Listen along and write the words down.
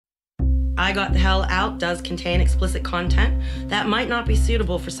I Got the Hell Out does contain explicit content that might not be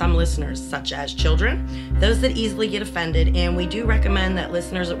suitable for some listeners, such as children, those that easily get offended, and we do recommend that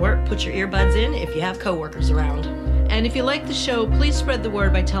listeners at work put your earbuds in if you have coworkers around. And if you like the show, please spread the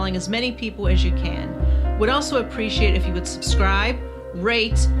word by telling as many people as you can. Would also appreciate if you would subscribe,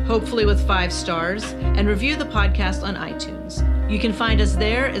 rate, hopefully with 5 stars, and review the podcast on iTunes. You can find us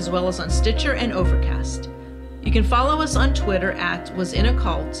there as well as on Stitcher and Overcast. You can follow us on Twitter at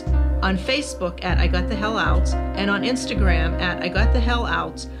WasInACult, on Facebook at I Got the Hell Out, and on Instagram at I Got the Hell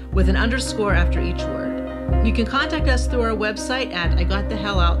Out with an underscore after each word. You can contact us through our website at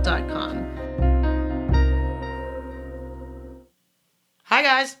IGotTheHellOut.com. Hi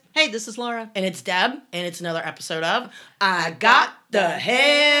guys, Hey, this is Laura. and it's Deb, and it's another episode of I Got the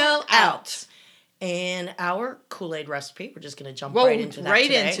Hell Out. And our Kool-Aid recipe, we're just going to jump right into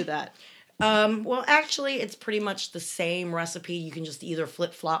that today. Well, actually, it's pretty much the same recipe. You can just either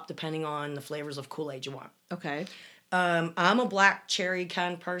flip-flop depending on the flavors of Kool-Aid you want. Okay. I'm a black cherry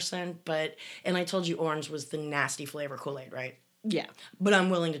kind of person, and I told you orange was the nasty flavor Kool-Aid, right? Yeah. But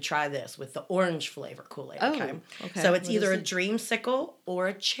I'm willing to try this with the orange flavor Kool-Aid, okay? Okay. So it's What either is a it? dreamsicle or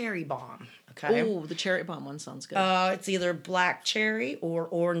a cherry bomb, okay? Oh, the cherry bomb one sounds good. It's either black cherry or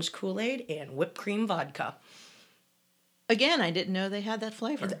orange Kool-Aid and whipped cream vodka. Again, I didn't know they had that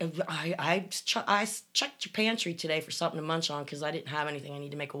flavor. I checked your pantry today for something to munch on because I didn't have anything. I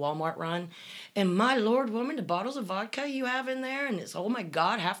need to make a Walmart run. And my Lord, woman, the bottles of vodka you have in there, and it's, oh my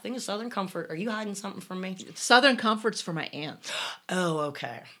God, half thing of Southern Comfort. Are you hiding something from me? Southern Comfort's for my aunt. Oh,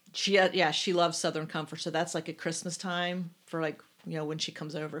 okay. She loves Southern Comfort, so that's like at Christmas time for when she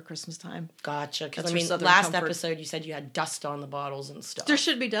comes over at Christmas time. Gotcha. Because, That's I mean, for Southern last Comfort. episode you said you had dust on the bottles and stuff. There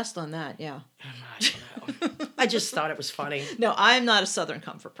should be dust on that, yeah. I don't know. I just thought it was funny. No, I'm not a Southern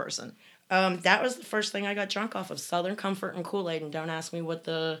Comfort person. That was the first thing I got drunk off of, Southern Comfort and Kool-Aid, and don't ask me what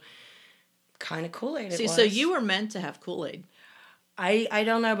the kind of Kool-Aid it was. See, so you were meant to have Kool-Aid. I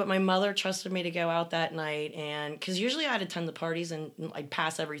don't know, but my mother trusted me to go out that night, and because usually I'd attend the parties and I'd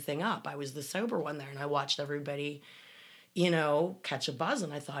pass everything up. I was the sober one there, and I watched everybody, catch a buzz,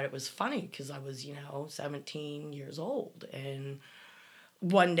 and I thought it was funny because I was, 17 years old, and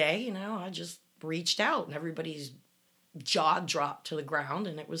one day, I just reached out, and everybody's jaw dropped to the ground,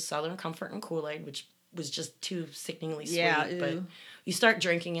 and it was Southern Comfort and Kool-Aid, which was just too sickeningly sweet. Yeah, but ew. you start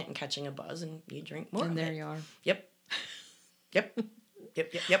drinking it and catching a buzz, and you drink more. And of there it. you are. Yep.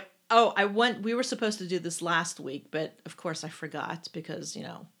 Yep. Oh, we were supposed to do this last week, but of course I forgot because,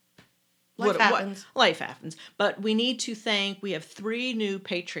 Life happens. Life happens. But we need to we have 3 new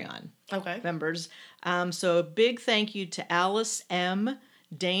Patreon Okay. members. So a big thank you to Alice M.,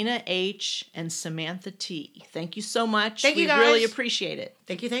 Dana H., and Samantha T. Thank you so much. Thank you, guys. We really appreciate it.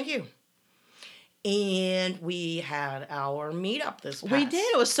 Thank you. And we had our meetup this past We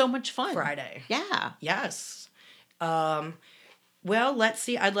did. It was so much fun. Friday. Yeah. Yes. Well, let's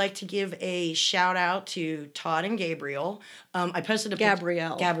see. I'd like to give a shout out to Todd and Gabriel. I posted a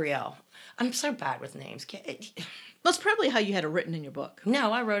Gabrielle. I'm so bad with names. That's probably how you had it written in your book.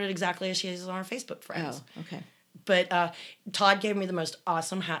 No, I wrote it exactly as she is on our Facebook friends. Oh, okay. But Todd gave me the most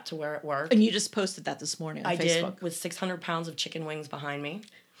awesome hat to wear at work. And you just posted that this morning on Facebook. I did, with 600 pounds of chicken wings behind me.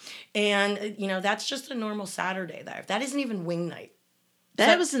 And, that's just a normal Saturday there. That isn't even wing night.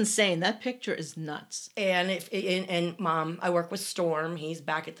 That was insane. That picture is nuts. And Mom, I work with Storm. He's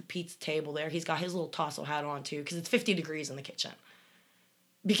back at the pizza table there. He's got his little tassel hat on, too, because it's 50 degrees in the kitchen.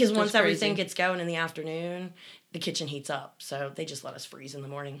 Because once everything gets going in the afternoon, the kitchen heats up. So they just let us freeze in the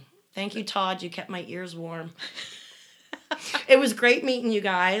morning. Thank you, Todd. You kept my ears warm. It was great meeting you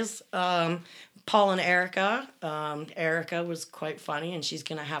guys. Paul and Erica. Erica was quite funny, and she's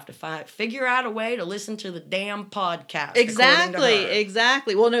going to have to figure out a way to listen to the damn podcast.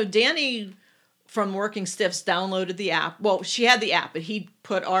 Exactly. Well, no, Danny from Working Stiffs downloaded the app. Well, she had the app, but he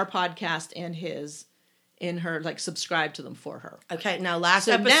put our podcast and his in her, subscribe to them for her. Okay, now last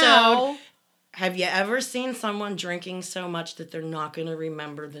episode, have you ever seen someone drinking so much that they're not going to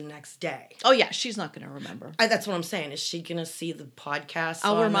remember the next day? Oh, yeah, she's not going to remember. That's what I'm saying. Is she going to see the podcast?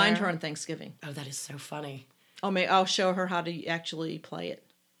 I'll remind her on Thanksgiving. Oh, that is so funny. I'll show her how to actually play it.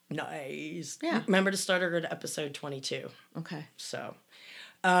 Nice. Yeah. Remember to start her at episode 22. Okay. So,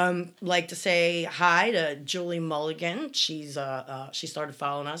 like to say hi to Julie Mulligan. She's she started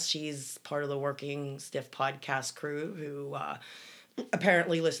following us. She's part of the Working Stiff podcast crew who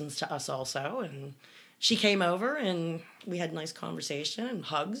apparently listens to us also, and she came over and we had a nice conversation and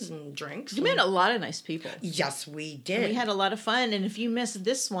hugs and drinks. You met a lot of nice people. Yes, we did. And we had a lot of fun, and if you missed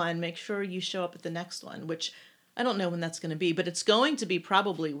this one, make sure you show up at the next one, which I don't know when that's going to be, but it's going to be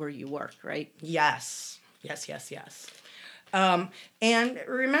probably where you work, right? Yes. And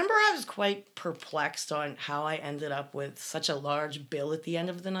remember, I was quite perplexed on how I ended up with such a large bill at the end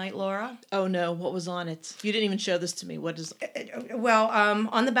of the night, Laura. Oh no, what was on it? You didn't even show this to me. What is? Well,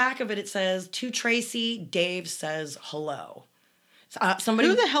 on the back of it, it says, "To Tracy, Dave says hello." Somebody,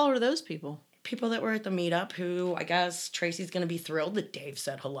 Who the hell are those people? people that were at the meetup who I guess Tracy's going to be thrilled that Dave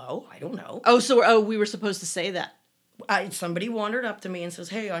said hello. I don't know. Oh, we were supposed to say that. Somebody wandered up to me and says,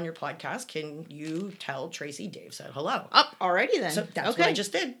 "Hey, on your podcast, can you tell Tracy Dave said hello?" Oh, alrighty then. So that's what I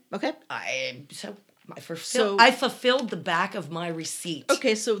just did. Okay. I fulfilled the back of my receipt.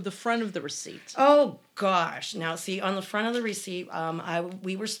 Okay, so the front of the receipt. Oh gosh! Now see, on the front of the receipt,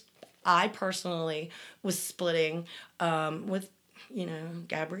 I personally was splitting with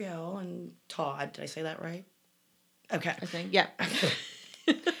Gabrielle and Todd. Did I say that right? Okay. I think yeah.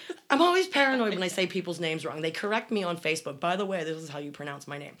 I'm always paranoid when I say people's names wrong. They correct me on Facebook. By the way, this is how you pronounce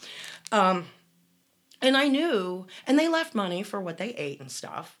my name. And I knew, and they left money for what they ate and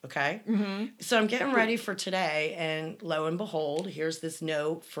stuff, okay? Mm-hmm. So I'm getting ready for today, and lo and behold, here's this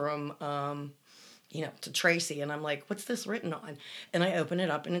note from, to Tracy, and I'm like, what's this written on? And I open it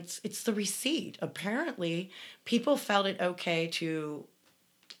up, and it's the receipt. Apparently, people felt it okay to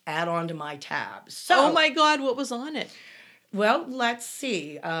add on to my tab. So, oh my God, what was on it? Well, let's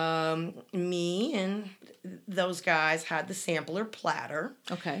see. Me and those guys had the sampler platter.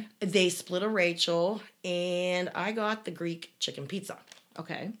 Okay. They split a Rachel, and I got the Greek chicken pizza.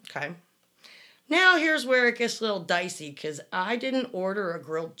 Okay. Okay. Now, here's where it gets a little dicey, because I didn't order a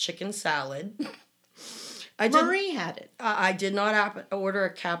grilled chicken salad. Marie had it. I did not order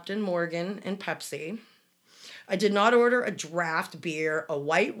a Captain Morgan and Pepsi. I did not order a draft beer, a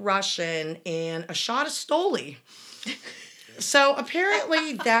White Russian, and a shot of Stoli. So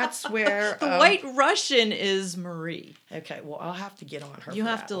apparently that's where... the White Russian is Marie. Okay, well, I'll have to get on her. You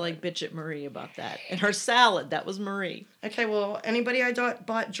have to, bitch at Marie about that. And her salad, that was Marie. Okay, well, anybody I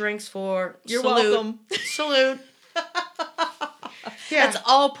bought drinks for, you're welcome. Salute. Yeah. That's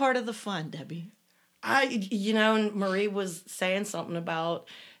all part of the fun, Debbie. Marie was saying something about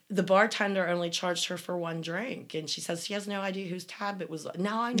the bartender only charged her for one drink. And she says she has no idea whose tab it was.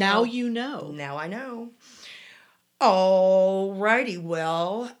 Now I know. Now you know. Now I know. Alrighty,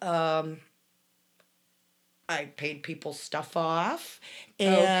 well, I paid people's stuff off.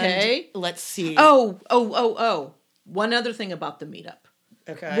 And okay. Let's see. Oh. One other thing about the meetup.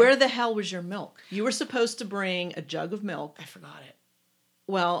 Okay. Where the hell was your milk? You were supposed to bring a jug of milk. I forgot it.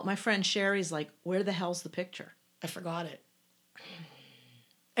 Well, my friend Sherry's like, where the hell's the picture? I forgot it.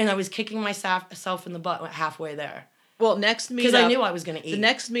 And I was kicking myself in the butt halfway there. Well, next meetup. Because I knew I was going to eat. The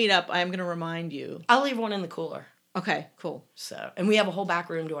next meetup, I'm going to remind you. I'll leave one in the cooler. Okay, cool. So, and we have a whole back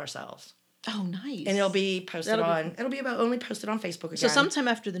room to ourselves. Oh, nice. And it'll be posted it'll be only posted on Facebook again. So sometime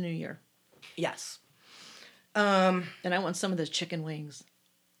after the new year. Yes. Then I want some of those chicken wings.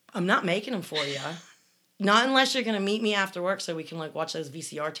 I'm not making them for you. Not unless you're going to meet me after work so we can watch those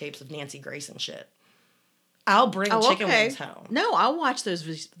VCR tapes of Nancy Grace and shit. I'll bring chicken wings home. No, I'll watch the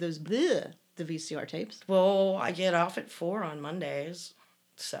VCR tapes. Well, I get off at 4 on Mondays.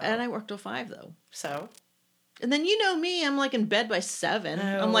 So. And I work till 5 though. So. And then you know me, I'm in bed by 7.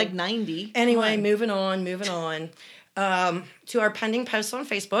 Oh. I'm 90. Anyway, moving on. To our pending posts on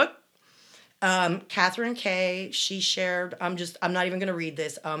Facebook. Catherine K, she shared, I'm not even going to read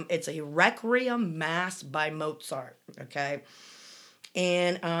this. It's a Requiem Mass by Mozart. Okay.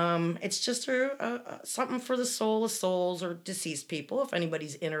 And it's just something for the soul of souls or deceased people. If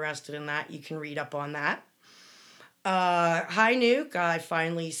anybody's interested in that, you can read up on that. Hi, Nuke. I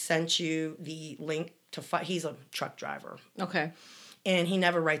finally sent you the link to he's a truck driver. Okay. And he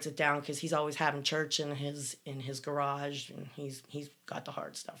never writes it down because he's always having church in his garage, and he's got the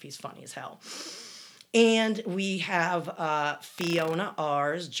hard stuff. He's funny as hell. And we have Fiona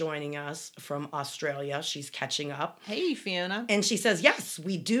R's joining us from Australia. She's catching up. Hey, Fiona. And she says, yes,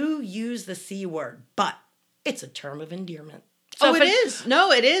 we do use the C word, but it's a term of endearment. So it is.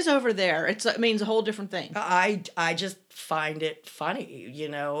 No, it is over there. It means a whole different thing. I just find it funny,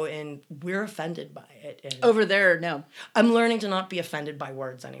 and we're offended by it. And over there, no. I'm learning to not be offended by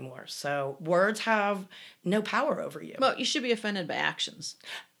words anymore. So words have no power over you. Well, you should be offended by actions.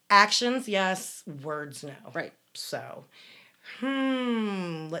 Actions, yes. Words, no. Right. So,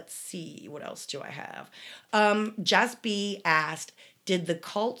 let's see. What else do I have? Jess B asked, did the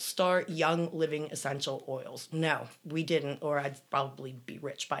cult start Young Living Essential Oils? No, we didn't, or I'd probably be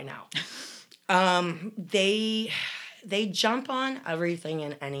rich by now. They jump on everything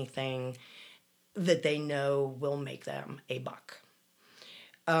and anything that they know will make them a buck.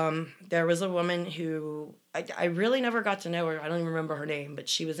 There was a woman who, I really never got to know her. I don't even remember her name, but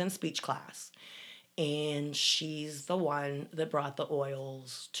she was in speech class. And she's the one that brought the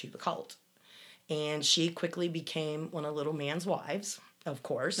oils to the cult. And she quickly became one of Little Man's wives, of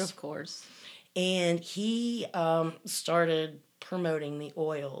course. Of course. And he started promoting the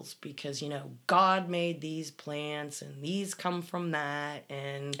oils because, God made these plants and these come from that.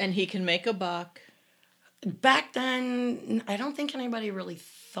 And he can make a buck. Back then, I don't think anybody really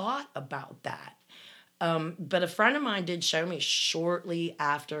thought about that. But a friend of mine did show me shortly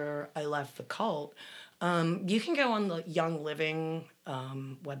after I left the cult. You can go on the Young Living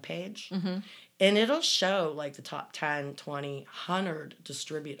webpage, and it'll show like the top 10, 20, 100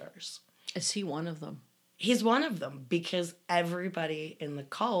 distributors. Is he one of them? He's one of them because everybody in the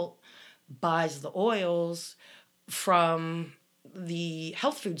cult buys the oils from the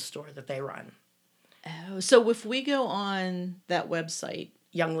health food store that they run. Oh, so if we go on that website,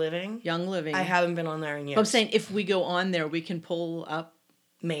 Young Living. I haven't been on there in years. I'm saying if we go on there, we can pull up.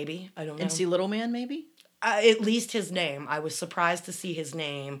 Maybe. I don't know. And see Little Man, maybe? At least his name. I was surprised to see his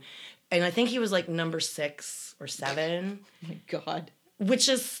name. And I think he was like number 6 or 7. Oh my God. Which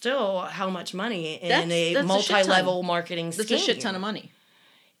is still how much money in a multi-level marketing scheme. That's a shit ton of money.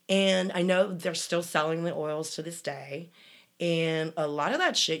 And I know they're still selling the oils to this day. And a lot of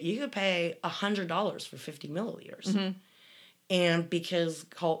that shit, you could pay $100 for 50 milliliters. Mm-hmm. And because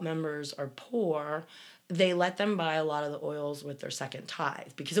cult members are poor, they let them buy a lot of the oils with their second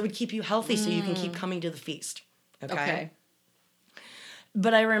tithe because it would keep you healthy so you can keep coming to the feast. Okay.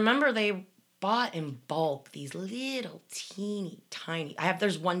 But I remember they bought in bulk these little teeny tiny.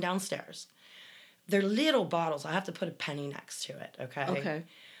 There's one downstairs. They're little bottles. I have to put a penny next to it. Okay.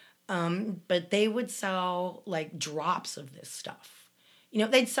 But they would sell like drops of this stuff.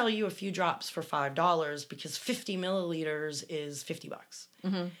 They'd sell you a few drops for $5 because 50 milliliters is $50.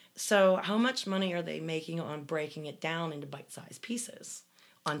 Mm-hmm. So how much money are they making on breaking it down into bite-sized pieces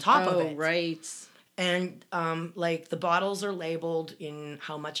on top of it? Oh, right. And like the bottles are labeled in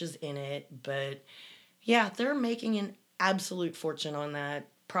how much is in it, but yeah, they're making an absolute fortune on that,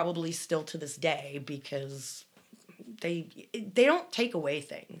 probably still to this day because they don't take away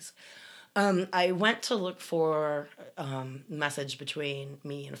things. I went to look for a message between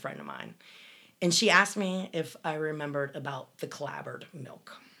me and a friend of mine, and she asked me if I remembered about the clabbered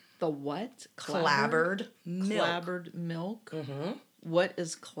milk. The what? Clabbered milk. Clabbered milk? Mm-hmm. What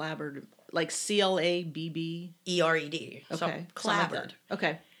is clabbered? Like CLABB? ERED. Okay. So clabbered. Like that.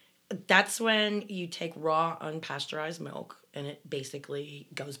 Okay. That's when you take raw unpasteurized milk and it basically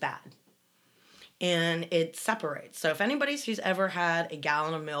goes bad. And it separates. So if anybody who's ever had a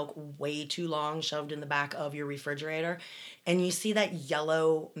gallon of milk way too long shoved in the back of your refrigerator, and you see that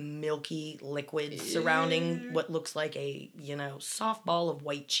yellow, milky liquid surrounding what looks like a, soft ball of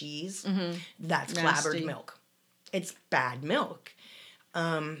white cheese, that's clabbered milk. It's bad milk.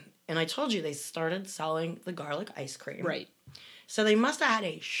 And I told you they started selling the garlic ice cream. Right. So they must have had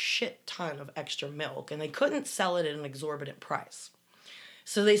a shit ton of extra milk, and they couldn't sell it at an exorbitant price.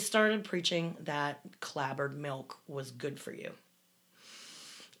 So they started preaching that clabbered milk was good for you.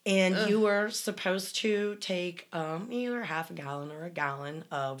 And you were supposed to take either half a gallon or a gallon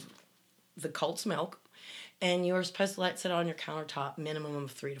of the cult's milk, and you were supposed to let it sit on your countertop minimum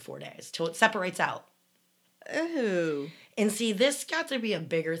of 3 to 4 days till it separates out. Oh. And see, this got to be a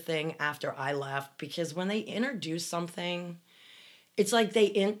bigger thing after I left because when they introduce something, it's like they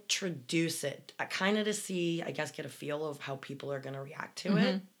introduce it kind of to see, I guess, get a feel of how people are going to react to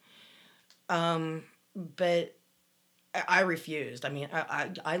it. But I refused. I mean,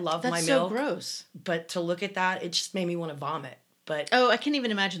 I love my milk. That's so gross. But to look at that, it just made me want to vomit. But I can't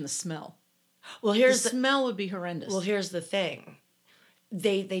even imagine the smell. Well, the smell would be horrendous. Well, here's the thing.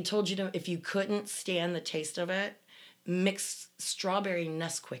 They told you if you couldn't stand the taste of it, mix strawberry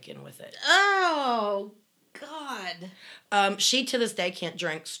Nesquik in with it. Oh, God. She to this day can't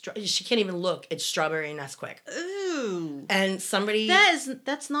drink. She can't even look at strawberry Nesquik. Ooh. And somebody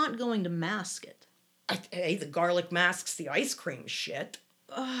that's not going to mask it. Hey, the garlic masks the ice cream shit.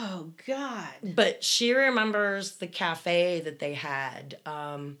 Oh God. But she remembers the cafe that they had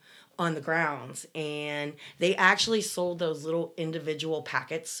on the grounds, and they actually sold those little individual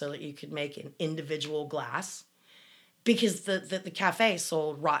packets so that you could make an individual glass, because the cafe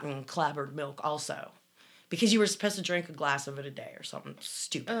sold rotten clabbered milk also. Because you were supposed to drink a glass of it a day or something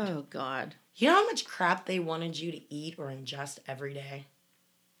stupid. Oh, God. You know how much crap they wanted you to eat or ingest every day?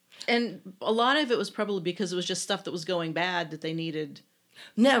 And a lot of it was probably because it was just stuff that was going bad that they needed.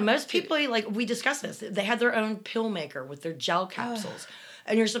 No, most people, we discussed this. They had their own pill maker with their gel capsules.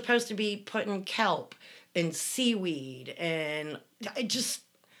 And you're supposed to be putting kelp and seaweed. And I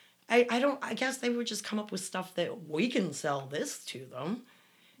guess they would just come up with stuff that we can sell this to them.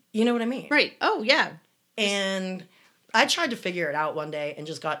 You know what I mean? Right. Oh, yeah. And I tried to figure it out one day and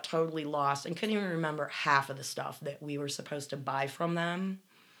just got totally lost and couldn't even remember half of the stuff that we were supposed to buy from them.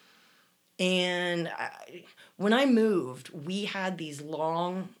 And when I moved, we had these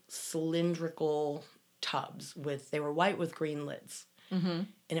long cylindrical tubs they were white with green lids. Mm-hmm.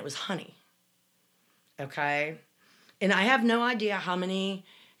 And it was honey. Okay? And I have no idea how many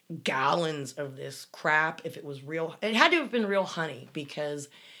gallons of this crap, if it was real. It had to have been real honey because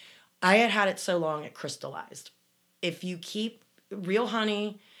I had it so long it crystallized. If you keep real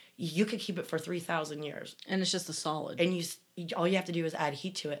honey, you could keep it for 3,000 years. And it's just a solid. And all you have to do is add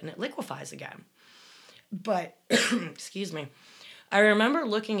heat to it and it liquefies again. But, excuse me, I remember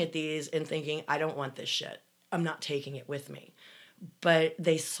looking at these and thinking, I don't want this shit. I'm not taking it with me. But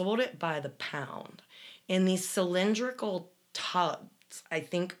they sold it by the pound. In these cylindrical tubs, I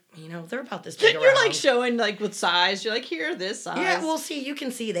think, they're about this big around. You're like showing like with size. You're like, here, this size. Yeah, well, see, you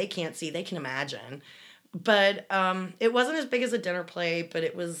can see, they can't see, they can imagine. But it wasn't as big as a dinner plate, but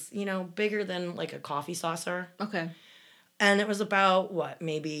it was, bigger than like a coffee saucer. Okay. And it was about,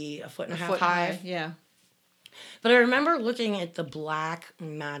 maybe a foot and a half high? Yeah. But I remember looking at the black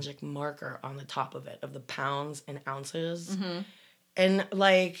magic marker on the top of it, of the pounds and ounces. Mm-hmm. And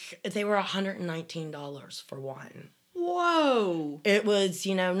like, they were $119 for one. Whoa. It was,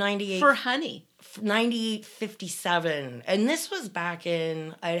 98. For honey. 98.57. And this was back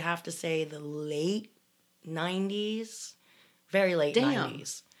in, I'd have to say, the late 90s. Very late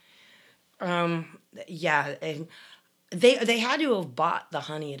 90s. Yeah. And they had to have bought the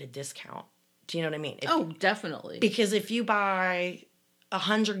honey at a discount. Do you know what I mean? Definitely. Because if you buy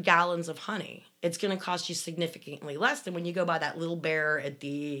 100 gallons of honey, it's going to cost you significantly less than when you go buy that little bear at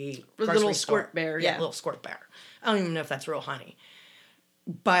the little squirt bear. Yeah, little squirt bear. I don't even know if that's real honey.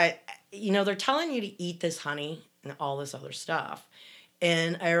 But, they're telling you to eat this honey and all this other stuff.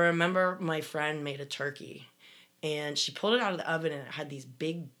 And I remember my friend made a turkey. And she pulled it out of the oven and it had these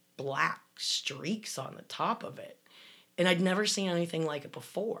big black streaks on the top of it. And I'd never seen anything like it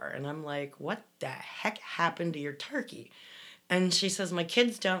before. And I'm like, what the heck happened to your turkey? And she says, my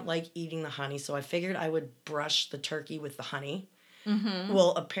kids don't like eating the honey, so I figured I would brush the turkey with the honey. Mm-hmm.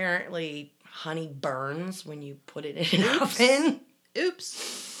 Well, apparently honey burns when you put it in an oven.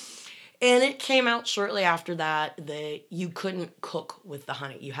 Oops. And it came out shortly after that you couldn't cook with the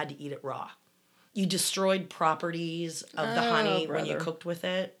honey. You had to eat it raw. You destroyed properties of the honey when you cooked with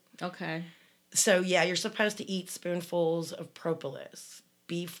it. Okay. So, yeah, you're supposed to eat spoonfuls of propolis,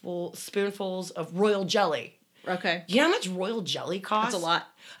 spoonfuls of royal jelly. Okay. You know how much royal jelly costs? That's a lot.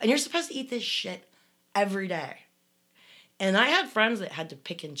 And you're supposed to eat this shit every day. And I had friends that had to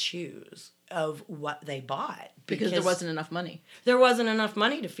pick and choose of what they bought. Because there wasn't enough money. There wasn't enough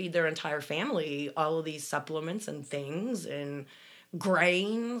money to feed their entire family all of these supplements and things and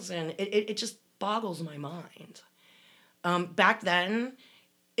grains. And it just boggles my mind. Back then,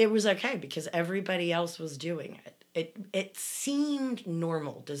 it was okay because everybody else was doing it. It seemed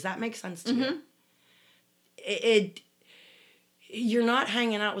normal. Does that make sense to you? You're not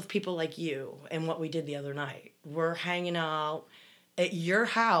hanging out with people like you and what we did the other night. We're hanging out at your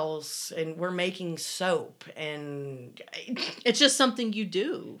house and we're making soap and it's just something you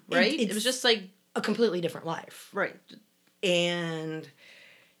do, right? It was just like a completely different life. Right. And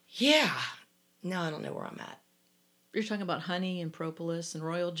yeah, now I don't know where I'm at. You're talking about honey and propolis and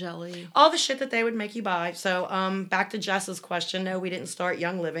royal jelly. All the shit that they would make you buy. So back to Jess's question. No, we didn't start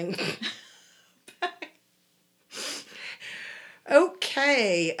Young Living.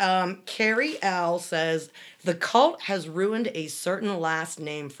 Okay, Carrie L. says, the cult has ruined a certain last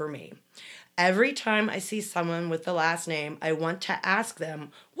name for me. Every time I see someone with the last name, I want to ask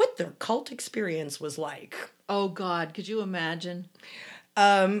them what their cult experience was like. Oh, God, could you imagine?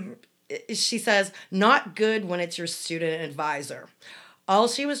 She says, not good when it's your student advisor. All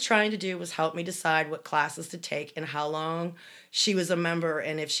she was trying to do was help me decide what classes to take and how long she was a member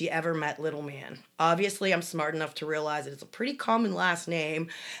and if she ever met Little Man. Obviously, I'm smart enough to realize that it's a pretty common last name,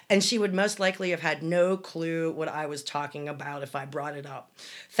 and she would most likely have had no clue what I was talking about if I brought it up.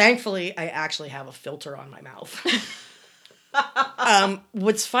 Thankfully, I actually have a filter on my mouth.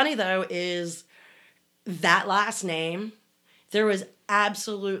 What's funny, though, is that last name, there was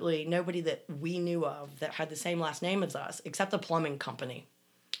absolutely nobody that we knew of that had the same last name as us, except a plumbing company.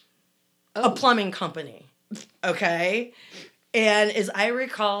 Oh. A plumbing company. Okay? And as I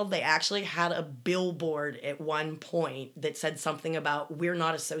recall, they actually had a billboard at one point that said something about, we're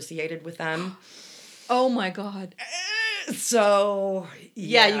not associated with them. Oh my God. So,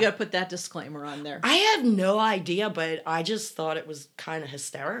 yeah, you got to put that disclaimer on there. I have no idea, but I just thought it was kind of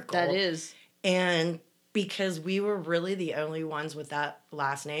hysterical. That is. And because we were really the only ones with that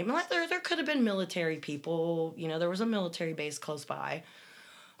last name. And like, there could have been military people, there was a military base close by.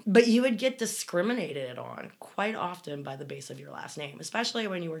 But you would get discriminated on quite often by the base of your last name, especially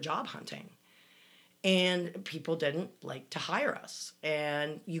when you were job hunting. And people didn't like to hire us.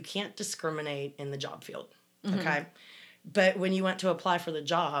 And you can't discriminate in the job field, okay? But when you went to apply for the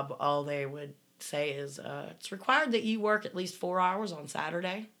job, all they would say is, it's required that you work at least 4 hours on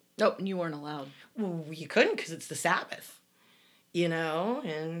Saturday. Nope, and you weren't allowed. Well, you couldn't because it's the Sabbath,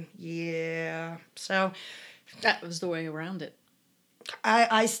 and yeah. So that was the way around it.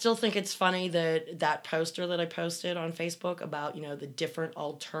 I still think it's funny that poster that I posted on Facebook about, the different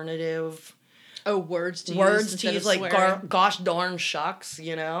alternative words to use like gosh darn shucks,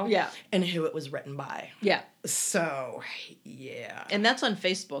 Yeah. And who it was written by. Yeah. So, yeah. And that's on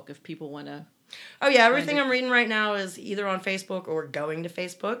Facebook if people want to. Oh, yeah. Everything I'm reading right now is either on Facebook or going to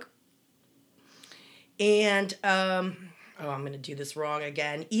Facebook. And, I'm going to do this wrong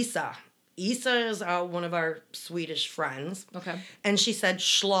again. Isa is one of our Swedish friends. Okay. And she said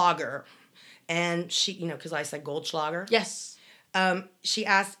Schlager. And she, because I said Goldschlager. Yes. She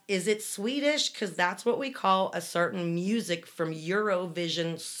asked, is it Swedish? Because that's what we call a certain music from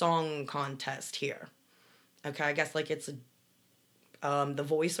Eurovision Song Contest here. Okay, I guess like it's The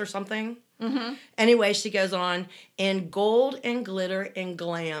Voice or something. Mm-hmm. Anyway, she goes on, and gold and glitter and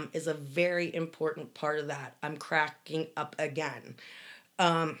glam is a very important part of that. I'm cracking up again.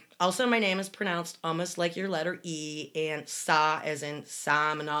 Also, my name is pronounced almost like your letter E, and Sa as in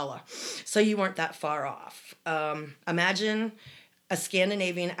Sa Manala. So you weren't that far off. Imagine a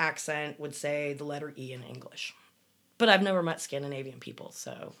Scandinavian accent would say the letter E in English. But I've never met Scandinavian people,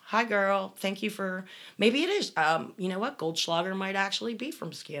 so hi, girl. Thank you for... Maybe it is. You know what? Goldschlager might actually be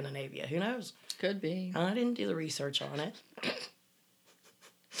from Scandinavia. Who knows? Could be. I didn't do the research on it.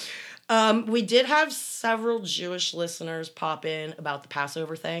 We did have several Jewish listeners pop in about the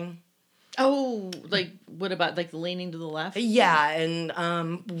Passover thing. Oh, like, what about, like, the leaning to the left? Yeah, and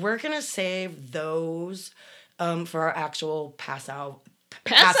we're going to save those for our actual Passover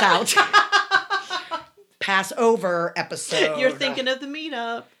episode. You're thinking of the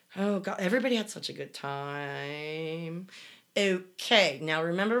meetup. Oh, God. Everybody had such a good time. Okay. Now,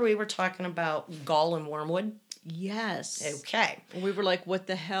 remember we were talking about gall and wormwood? Yes. Okay. We were like, what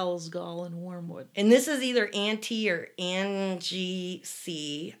the hell's gall and wormwood? And this is either Auntie or Angie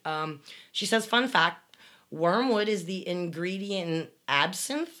C. She says, fun fact, wormwood is the ingredient in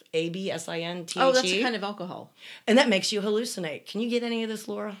absinthe, ABSINTHE. Oh, that's a kind of alcohol. And that makes you hallucinate. Can you get any of this,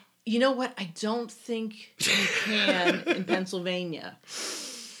 Laura? You know what? I don't think you can in Pennsylvania.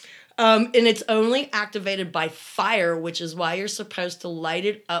 And it's only activated by fire, which is why you're supposed to light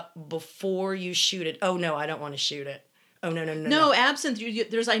it up before you shoot it. Oh, no, I don't want to shoot it. Oh, no. No, absinthe,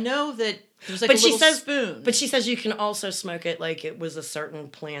 I know that there's like a little spoon. But she says you can also smoke it like it was a certain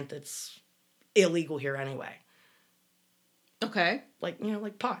plant that's illegal here anyway. Okay. Like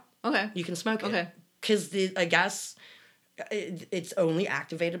pot. Okay. You can smoke it. Okay. Because I guess it's only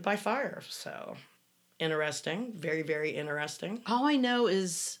activated by fire. So, interesting. Very, very interesting. All I know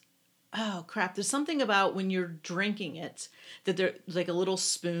is... Oh, crap. There's something about when you're drinking it that there's like a little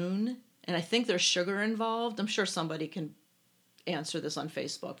spoon, and I think there's sugar involved. I'm sure somebody can answer this on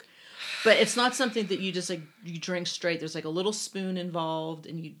Facebook. But it's not something that you just like, you drink straight. There's like a little spoon involved,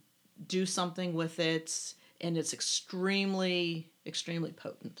 and you do something with it, and it's extremely, extremely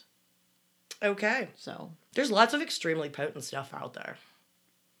potent. Okay. So there's lots of extremely potent stuff out there.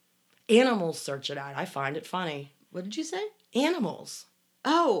 Animals search it out. I find it funny. What did you say? Animals.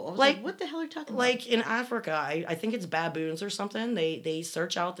 Oh, I was like, what the hell are you talking about? Like in Africa, I think it's baboons or something. They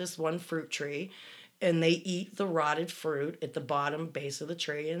search out this one fruit tree, and they eat the rotted fruit at the bottom base of the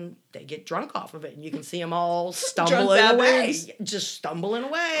tree, and they get drunk off of it. And you can see them all stumbling away, just stumbling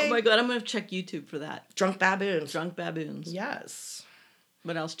away. Oh my God, I'm gonna check YouTube for that. Drunk baboons. Drunk baboons. Yes.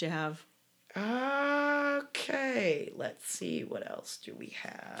 What else do you have? Okay, let's see. What else do we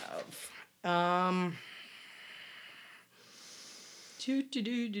have?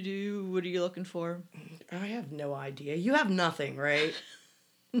 What are you looking for? I have no idea. You have nothing, right?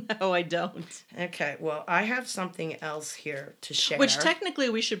 No, I don't. Okay, well, I have something else here to share. Which technically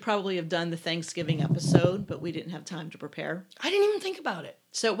we should probably have done the Thanksgiving episode, but we didn't have time to prepare. I didn't even think about it.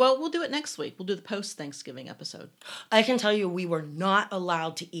 So, well, we'll do it next week. We'll do the post-Thanksgiving episode. I can tell you we were not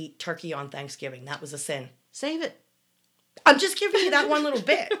allowed to eat turkey on Thanksgiving. That was a sin. Save it. I'm just giving you that one little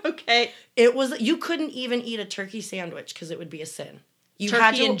bit. Okay. You couldn't even eat a turkey sandwich because it would be a sin.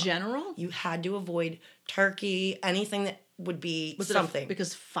 Turkey in general? You had to avoid turkey, anything that would be something.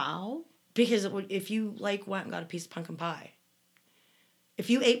 Because foul? Because if you went and got a piece of pumpkin pie, If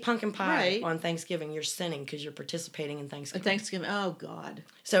you ate pumpkin pie Right. on Thanksgiving, you're sinning because you're participating in Thanksgiving. Thanksgiving. Oh, God.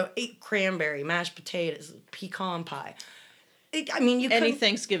 So ate cranberry, mashed potatoes, pecan pie. I mean, you Any couldn't...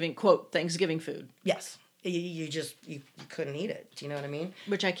 Thanksgiving, quote, Thanksgiving food. Yes. You couldn't eat it. Do you know what I mean?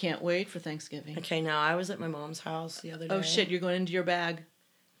 Which I can't wait for Thanksgiving. Okay, now I was at my mom's house the other day. Oh, shit, you're going into your bag.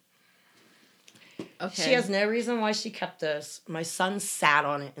 Okay. She has no reason why she kept this. My son sat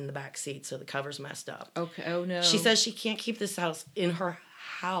on it in the back seat, so the cover's messed up. Okay, oh no. She says she can't keep this house in her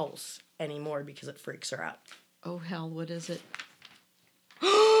house anymore because it freaks her out. Oh, hell, what is it?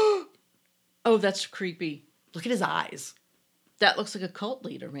 Oh, that's creepy. Look at his eyes. That looks like a cult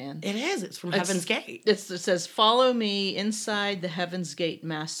leader, man. It is. It's from Heaven's Gate. It says, "Follow me inside the Heaven's Gate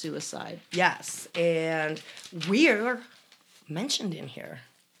mass suicide." Yes, and we're mentioned in here.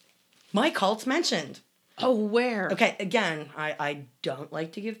 My cult's mentioned. Oh, where? Okay, again, I don't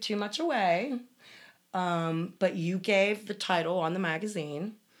like to give too much away, but you gave the title on the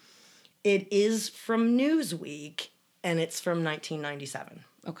magazine. It is from Newsweek, and it's from 1997.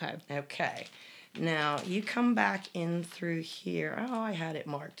 Okay. Okay. Now, you come back in through here. Oh, I had it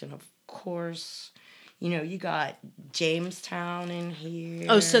marked, and of course, you got Jamestown in here.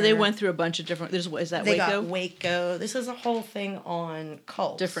 Oh, so they went through a bunch of different... Is that They Waco? got Waco. This is a whole thing on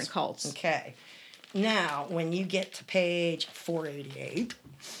cults. Different cults. Okay. Now, when you get to page 488,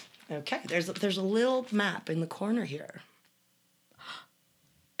 okay, there's a little map in the corner here.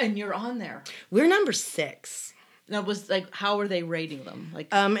 And you're on there. We're number 6. Now, how are they rating them?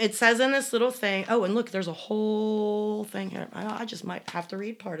 It says in this little thing. Oh, and look, there's a whole thing here. I just might have to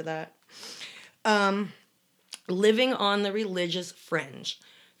read part of that. Living on the religious fringe.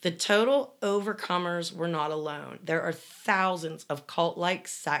 The total overcomers were not alone. There are thousands of cult-like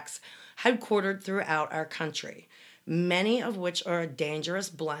sects headquartered throughout our country, many of which are a dangerous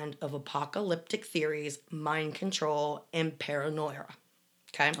blend of apocalyptic theories, mind control, and paranoia.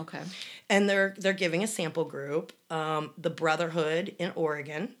 Okay. Okay. And they're giving a sample group: the Brotherhood in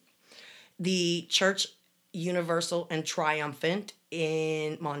Oregon, the Church Universal and Triumphant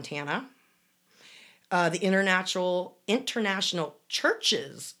in Montana, the International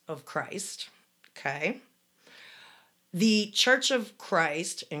Churches of Christ. Okay. The Church of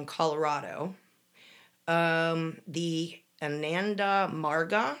Christ in Colorado, the Ananda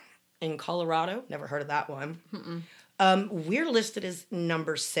Marga in Colorado. Never heard of that one. Mm-mm. We're listed as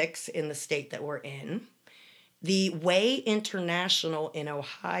number 6 in the state that we're in. The Way International in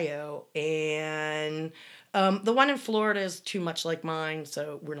Ohio, and the one in Florida is too much like mine,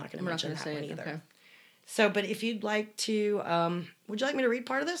 so we're not going to mention that one either. Okay. So, but if you'd like to, would you like me to read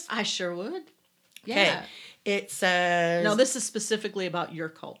part of this? I sure would. Yeah. Okay. It says... No, this is specifically about your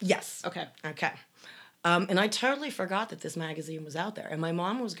cult. Yes. Okay. Okay. And I totally forgot that this magazine was out there. And my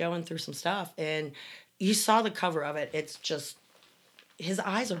mom was going through some stuff, and you saw the cover of it. It's just... His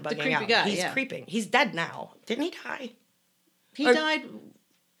eyes are bugging out. The creepy guy, He's creeping. He's dead now. Didn't he die? He died...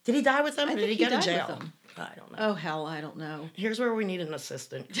 Did he die with them, or did he go to died jail? With them. I don't know. Oh, hell, I don't know. Here's where we need an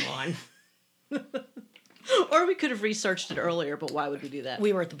assistant. Come on. Or we could have researched it earlier, but why would we do that?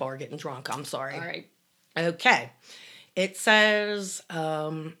 We were at the bar getting drunk. I'm sorry. All right. Okay. It says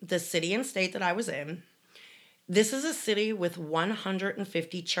the city and state that I was in. This is a city with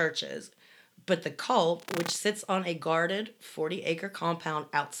 150 churches, but the cult, which sits on a guarded 40-acre compound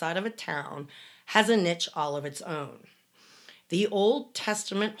outside of a town, has a niche all of its own. The Old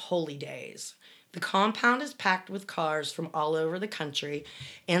Testament Holy Days. The compound is packed with cars from all over the country,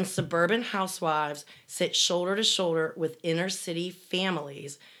 and suburban housewives sit shoulder to shoulder with inner city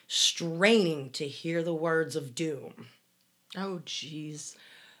families, straining to hear the words of doom. Oh, jeez.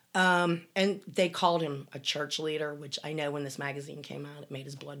 And they called him a church leader, which I know when this magazine came out, it made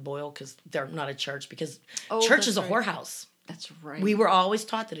his blood boil because they're not a church, because church is a whorehouse. That's right. We were always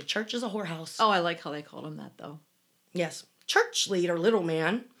taught that a church is a whorehouse. Oh, I like how they called him that, though. Yes. Church leader, little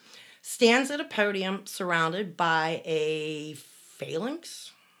man, stands at a podium surrounded by a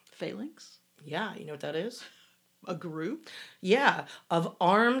phalanx. Phalanx? Yeah, you know what that is? A group? Yeah, of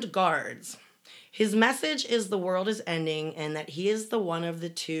armed guards. His message is the world is ending and that he is the one of the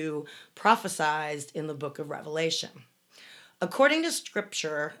two prophesied in the book of Revelation. According to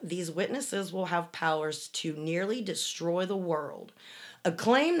scripture, these witnesses will have powers to nearly destroy the world, a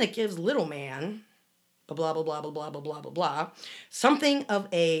claim that gives little man, blah, blah, blah, blah, blah, blah, blah, blah, blah, something of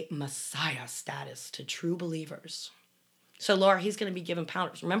a messiah status to true believers. So, Laura, he's going to be given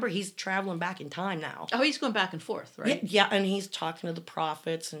powers. Remember, he's traveling back in time now. Oh, he's going back and forth, right? Yeah, and he's talking to the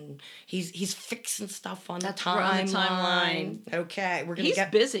prophets, and he's fixing stuff on the timeline. Right, on the timeline. Okay, we're going to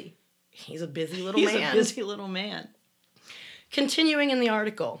get busy. He's a busy little man. He's a busy little man. Continuing in the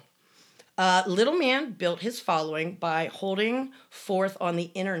article, Little Man built his following by holding forth on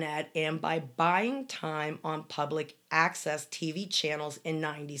the internet and by buying time on public access TV channels in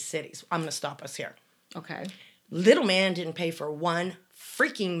 90 cities. I'm going to stop us here. Okay. Little Man didn't pay for one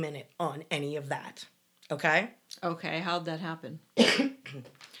freaking minute on any of that. Okay? Okay, how'd that happen?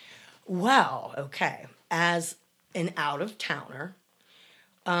 Well, okay. As an out-of-towner,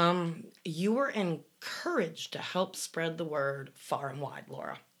 you were encouraged to help spread the word far and wide,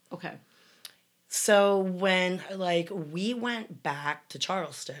 Laura. Okay. So when, we went back to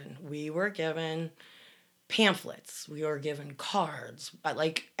Charleston, we were given pamphlets. We were given cards.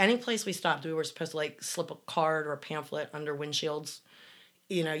 Any place we stopped, we were supposed to, slip a card or a pamphlet under windshields.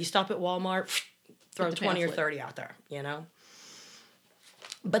 You stop at Walmart, throw 20 or 30 out there,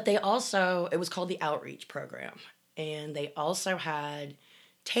 But they also, it was called the Outreach Program. And they also had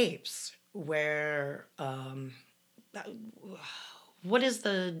tapes where, what is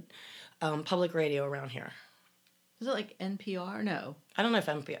the public radio around here? Is it like NPR? No. I don't know if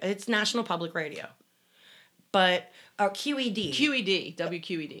NPR, it's National Public Radio. But QED. QED,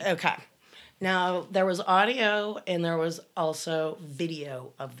 WQED. Okay. Now, there was audio and there was also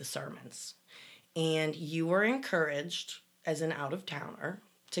video of the sermons. And you were encouraged, as an out-of-towner,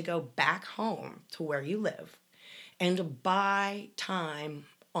 to go back home to where you live and to buy time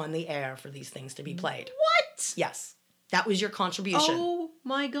on the air for these things to be played. What? Yes. That was your contribution. Oh,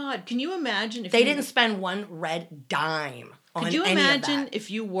 my God. Can you imagine if they didn't spend one red dime on any of that? Could you imagine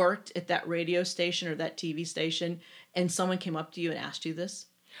if you worked at that radio station or that TV station and someone came up to you and asked you this?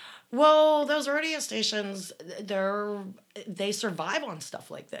 Well, those radio stations, they survive on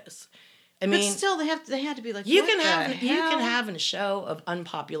stuff like this. I mean, but still, they had to be like, you can have a show of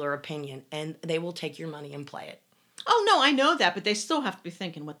unpopular opinion, and they will take your money and play it. Oh no, I know that, but they still have to be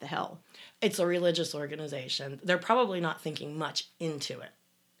thinking, what the hell? It's a religious organization. They're probably not thinking much into it.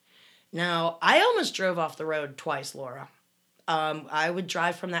 Now, I almost drove off the road twice, Laura. I would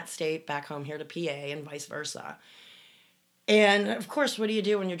drive from that state back home here to PA and vice versa. And, of course, what do you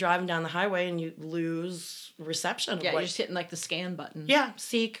do when you're driving down the highway and you lose reception? Yeah, you're just hitting, the scan button. Yeah,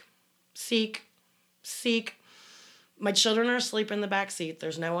 seek. My children are asleep in the back seat.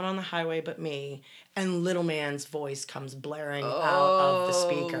 There's no one on the highway but me. And Little Man's voice comes blaring out of the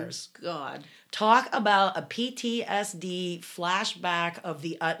speakers. God. Talk about a PTSD flashback of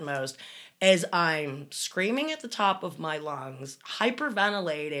the utmost as I'm screaming at the top of my lungs,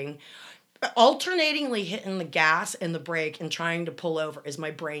 hyperventilating, alternatingly hitting the gas and the brake and trying to pull over as my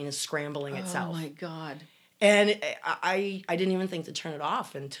brain is scrambling itself. Oh, my God. And I didn't even think to turn it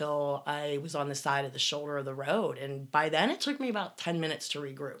off until I was on the side of the shoulder of the road. And by then, it took me about 10 minutes to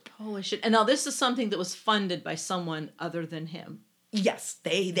regroup. Holy shit. And now this is something that was funded by someone other than him. Yes.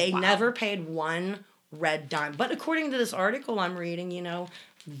 They never paid one red dime. But according to this article I'm reading,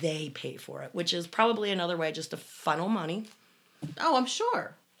 they pay for it, which is probably another way just to funnel money. Oh, I'm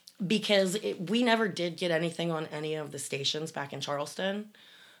sure. Because we never did get anything on any of the stations back in Charleston.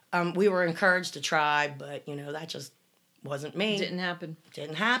 We were encouraged to try, but, that just wasn't me. Didn't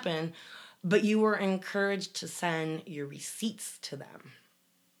happen. But you were encouraged to send your receipts to them.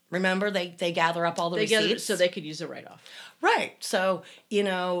 Remember, they gather up all the receipts? So they could use a write-off. Right. So,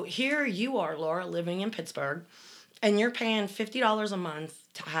 here you are, Laura, living in Pittsburgh, and you're paying $50 a month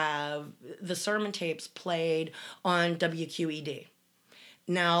to have the sermon tapes played on WQED.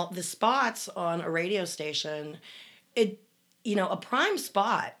 Now, the spots on a radio station, a prime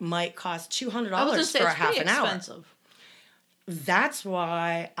spot might cost $200 for a half an hour. Expensive. That's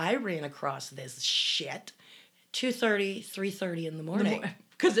why I ran across this shit 2:30, 3:30 in the morning.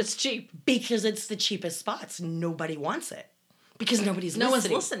 Because it's cheap. Because it's the cheapest spots. Nobody wants it. Because no one's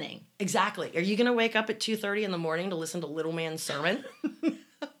listening. Exactly. Are you going to wake up at 2:30 in the morning to listen to Little Man's sermon?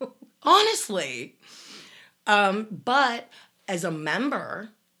 No. Honestly. But as a member,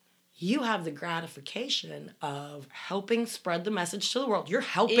 you have the gratification of helping spread the message to the world. You're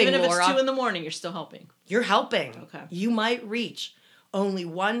helping, Laura. Even if it's 2 in the morning, you're still helping. You're helping. Okay. You might reach only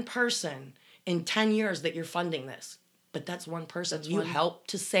one person in 10 years that you're funding this. But that's one person you help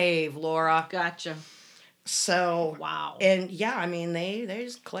to save, Laura. Gotcha. So. Wow. And yeah, they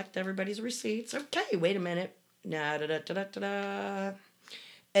just collect everybody's receipts. Okay, wait a minute.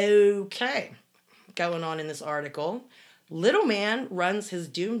 Okay. Going on in this article. Little Man runs his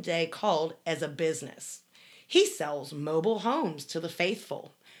doomsday cult as a business. He sells mobile homes to the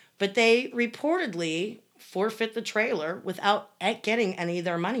faithful, but they reportedly forfeit the trailer without getting any of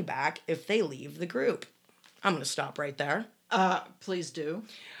their money back if they leave the group. I'm going to stop right there. Please do.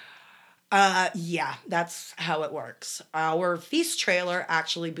 Yeah, that's how it works. Our feast trailer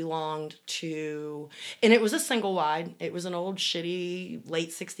actually belonged to, and it was a single wide. It was an old, shitty,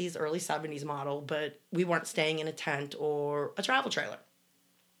 late 60s, early 70s model, but we weren't staying in a tent or a travel trailer.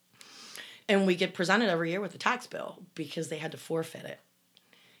 And we get presented every year with a tax bill because they had to forfeit it.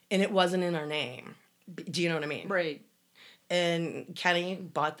 And it wasn't in our name. Do you know what I mean? Right. And Kenny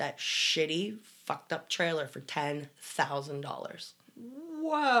bought that shitty, fucked up trailer for $10,000.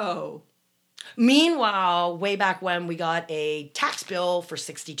 Whoa. Meanwhile, way back when, we got a tax bill for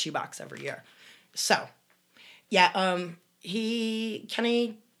 $62 every year. So, yeah,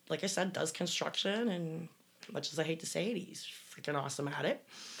 Kenny, like I said, does construction, and much as I hate to say it, he's freaking awesome at it.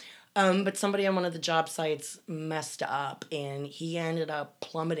 But somebody on one of the job sites messed up, and he ended up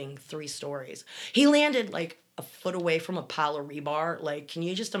plummeting 3 stories. He landed like a foot away from a pile of rebar. Like, can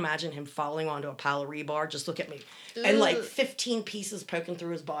you just imagine him falling onto a pile of rebar? Just look at me. Ugh. And like 15 pieces poking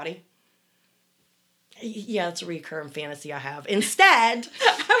through his body. Yeah, it's a recurring fantasy I have. Instead,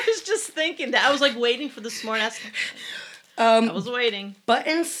 I was just thinking that. I was like waiting for the smart ass. I was waiting. But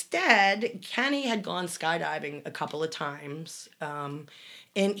instead, Kenny had gone skydiving a couple of times.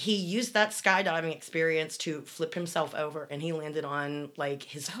 And he used that skydiving experience to flip himself over, and he landed on like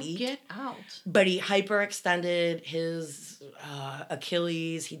his feet. Get out. But he hyperextended his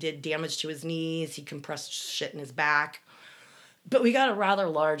Achilles. He did damage to his knees. He compressed shit in his back. But we got a rather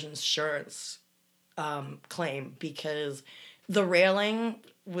large insurance claim because the railing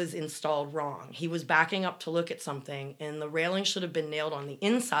was installed wrong. He was backing up to look at something, and the railing should have been nailed on the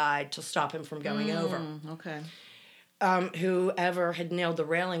inside to stop him from going over. Okay. Whoever had nailed the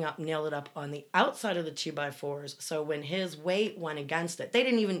railing up, nailed it up on the outside of the 2x4s. So when his weight went against it, they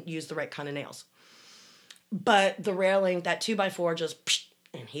didn't even use the right kind of nails. But the railing, that 2x4 just,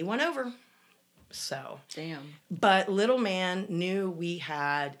 and he went over. So. Damn. But little man knew we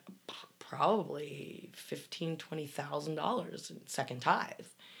had probably $15,000, $20,000 in second tithe.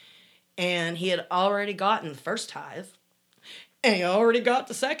 And he had already gotten the first tithe. And he already got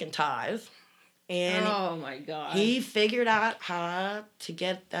the second tithe. And oh my God. He figured out how to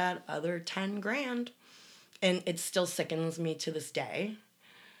get that other $10,000. And it still sickens me to this day.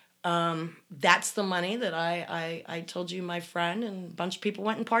 That's the money that I told you my friend and a bunch of people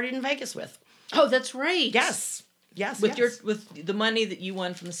went and partied in Vegas with. Oh, that's right. Yes. With the money that you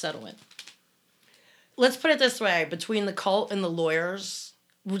won from the settlement. Let's put it this way. Between the cult and the lawyers,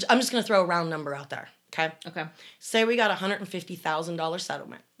 I'm just going to throw a round number out there. Okay. Say we got a $150,000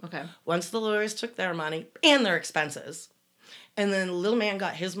 settlement. Okay. Once the lawyers took their money and their expenses, and then the little man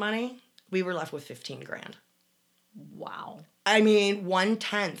got his money, we were left with $15,000. Wow. I mean,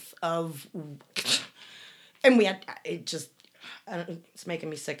 1/10 of, and we had it's making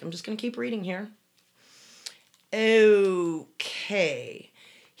me sick. I'm just gonna keep reading here. Okay.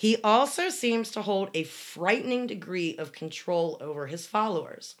 He also seems to hold a frightening degree of control over his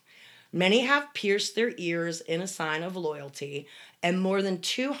followers. Many have pierced their ears in a sign of loyalty, and more than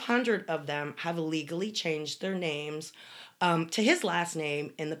 200 of them have legally changed their names to his last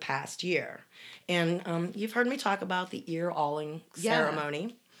name in the past year. And you've heard me talk about the ear-alling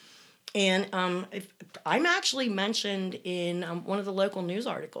ceremony. And I'm actually mentioned in one of the local news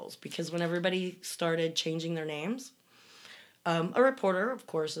articles because when everybody started changing their names, a reporter, of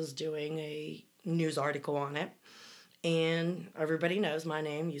course, is doing a news article on it. And everybody knows my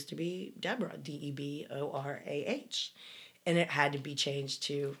name used to be Deborah, Deborah. And it had to be changed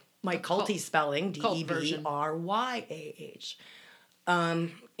to my culty spelling, Debryaah.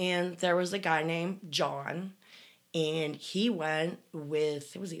 And there was a guy named John, and he went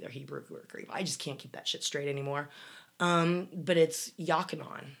with, it was either Hebrew or Greek. I just can't keep that shit straight anymore. But it's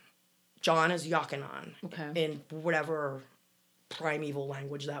Yochanan. John is Yochanan. Okay. In whatever primeval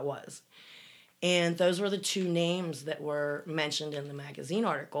language that was. And those were the 2 names that were mentioned in the magazine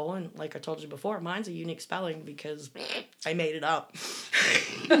article. And like I told you before, mine's a unique spelling because I made it up.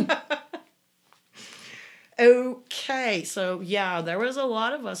 Okay, so yeah, there was a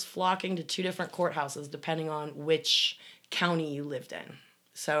lot of us flocking to 2 different courthouses depending on which county you lived in.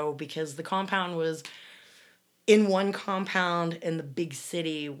 So because the compound was in one compound and the big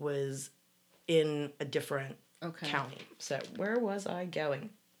city was in a different county. So where was I going?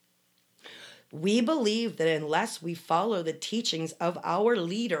 We believe that unless we follow the teachings of our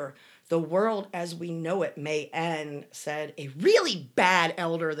leader, the world as we know it may end, said a really bad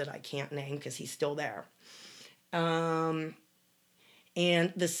elder that I can't name because he's still there. And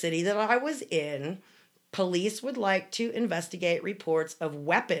the city that I was in, police would like to investigate reports of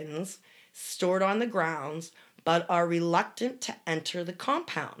weapons stored on the grounds, but are reluctant to enter the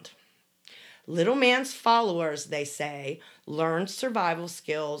compound. Little Man's followers, they say, learned survival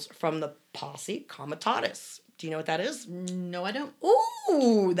skills from the Posse Comitatus. Do you know what that is? No, I don't.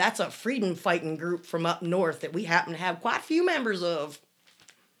 Ooh, that's a freedom fighting group from up north that we happen to have quite a few members of.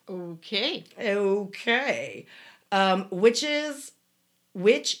 Okay. Okay. Which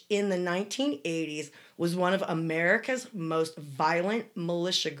in the 1980s was one of America's most violent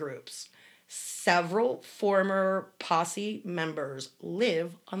militia groups. Several former Posse members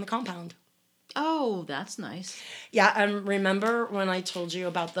live on the compound. Oh, that's nice. Yeah, and remember when I told you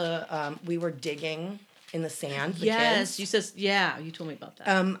about we were digging in the sand? Yes, you said, yeah, you told me about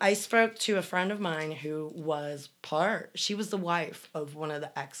that. I spoke to a friend of mine who was she was the wife of one of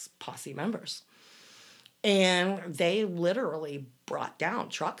the ex-Posse members. And they literally brought down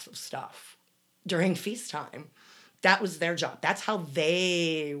trucks of stuff during feast time. That was their job. That's how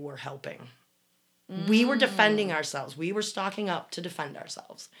they were helping. We were defending ourselves. We were stocking up to defend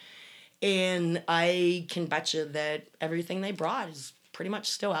ourselves. And I can bet you that everything they brought is pretty much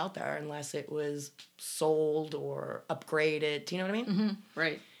still out there unless it was sold or upgraded. Do you know what I mean? Mm-hmm.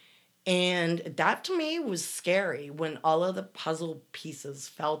 Right. And that to me was scary when all of the puzzle pieces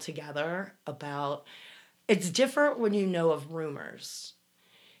fell together about... It's different when you know of rumors.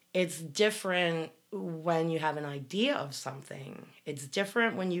 It's different when you have an idea of something. It's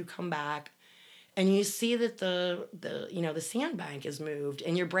different when you come back and you see that the sandbank is moved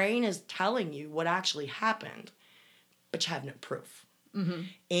and your brain is telling you what actually happened, but you have no proof. Mm-hmm.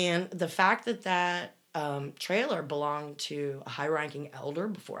 And the fact that trailer belonged to a high-ranking elder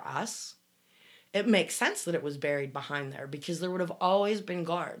before us, it makes sense that it was buried behind there because there would have always been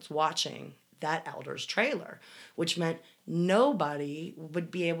guards watching that elder's trailer, which meant nobody would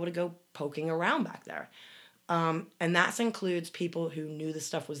be able to go poking around back there. And that includes people who knew the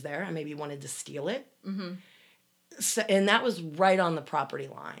stuff was there and maybe wanted to steal it. Mm-hmm. So, and that was right on the property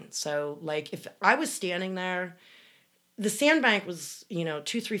line. So, like, if I was standing there, the sandbank was,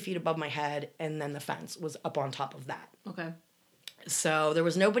 2-3 feet above my head, and then the fence was up on top of that. Okay. So there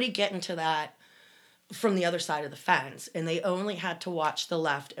was nobody getting to that from the other side of the fence, and they only had to watch the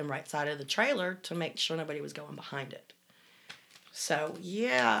left and right side of the trailer to make sure nobody was going behind it. So,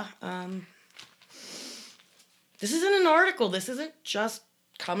 yeah, this isn't an article. This isn't just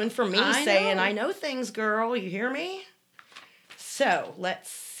coming from me saying, I know things, girl. You hear me? So,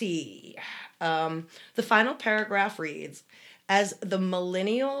 let's see. The final paragraph reads, as the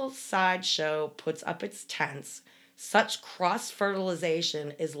millennial sideshow puts up its tents, such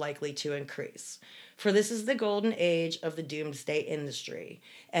cross-fertilization is likely to increase. For this is the golden age of the doomsday industry,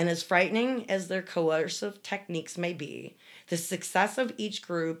 and as frightening as their coercive techniques may be, the success of each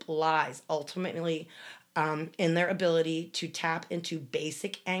group lies ultimately in their ability to tap into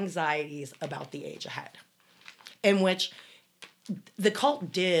basic anxieties about the age ahead, in which the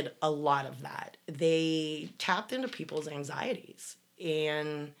cult did a lot of that. They tapped into people's anxieties,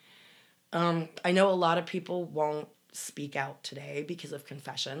 and I know a lot of people won't speak out today because of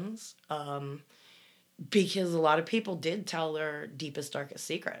confessions. Because a lot of people did tell their deepest, darkest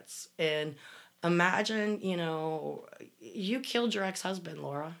secrets. And imagine, you killed your ex-husband,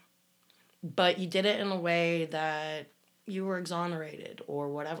 Laura, but you did it in a way that you were exonerated or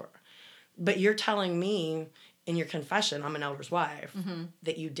whatever. But you're telling me in your confession, I'm an elder's wife, mm-hmm.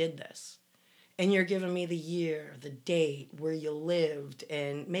 that you did this. And you're giving me the year, the date, where you lived,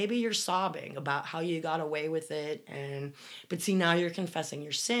 and maybe you're sobbing about how you got away with it. But see, now you're confessing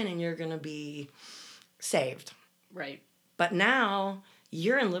your sin and you're going to be saved. Right. But now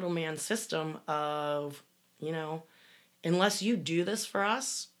you're in little man's system of, unless you do this for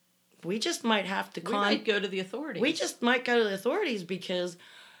us, we just might have to we might go to the authorities. We just might go to the authorities because,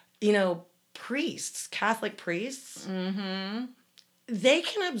 priests, Catholic priests, mm-hmm. they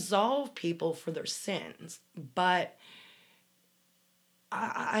can absolve people for their sins, but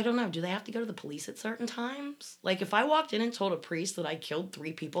I don't know. Do they have to go to the police at certain times? Like, if I walked in and told a priest that I killed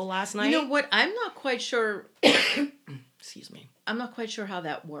 3 people last night... You know what? I'm not quite sure... Excuse me. I'm not quite sure how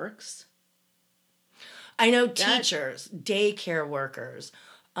that works. I know teachers, daycare workers,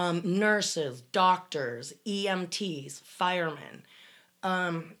 nurses, doctors, EMTs, firemen,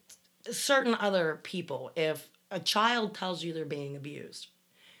 certain other people. If a child tells you they're being abused,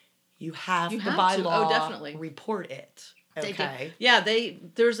 you have to, by law, definitely report it. Okay.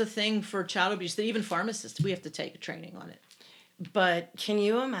 There's a thing for child abuse. Even pharmacists, we have to take a training on it. But can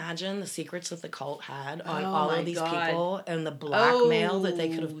you imagine the secrets that the cult had on all of these people and the blackmail that they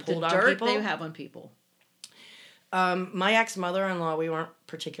could have pulled on people? The dirt they have on people. My ex-mother-in-law, we weren't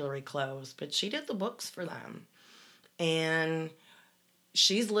particularly close, but she did the books for them. And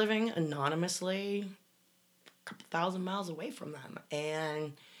she's living anonymously a couple thousand miles away from them.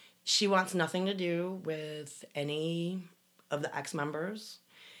 And She wants nothing to do with any of the ex-members.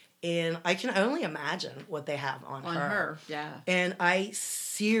 And I can only imagine what they have on her. Yeah. And I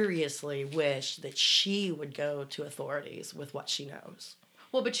seriously wish that she would go to authorities with what she knows.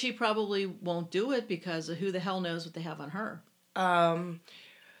 Well, but she probably won't do it because who the hell knows what they have on her?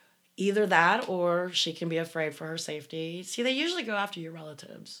 Either that or she can be afraid for her safety. See, they usually go after your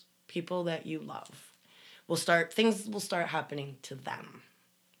relatives, people that you love. Things will start happening to them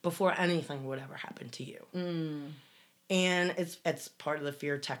before anything would ever happen to you. And it's part of the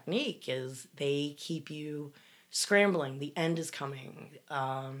fear technique is they keep you scrambling. The end is coming.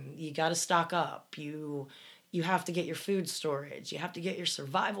 You got to stock up. You have to get your food storage. You have to get your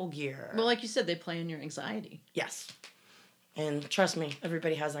survival gear. Well, like you said, they play on your anxiety. Yes. And trust me,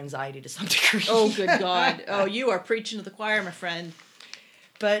 everybody has anxiety to some degree. Oh, good God. Oh, you are preaching to the choir, my friend.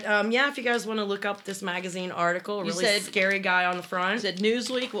 But, yeah, if you guys want to look up this magazine article, a really scary guy on the front. You said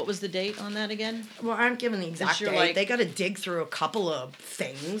Newsweek. What was the date on that again? Well, I'm giving the exact date. They got to dig through a couple of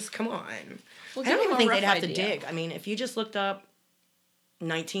things. Come on. Well, I don't even think they'd have to dig. I mean, if you just looked up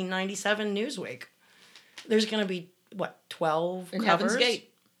 1997 Newsweek, there's going to be, 12 in covers? Heaven's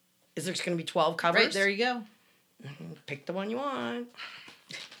Gate. Is there going to be 12 covers? Right, there you go. Pick the one you want.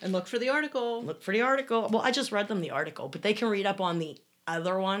 And look for the article. Look for the article. Well, I just read them the article, but they can read up on the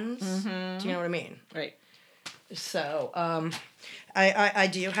other ones. Mm-hmm. Do you know what I mean? Right. So, I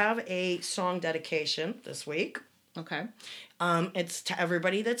do have a song dedication this week. Okay. It's to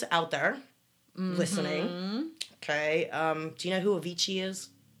everybody that's out there listening. Okay. Do you know who Avicii is?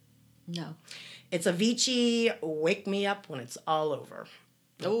 No. It's Avicii, Wake Me Up When It's All Over.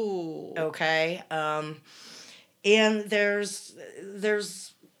 Oh. Okay. And there's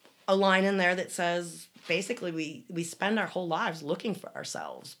a line in there that says, basically, we spend our whole lives looking for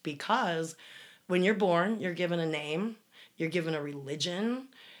ourselves because when you're born, you're given a name, you're given a religion,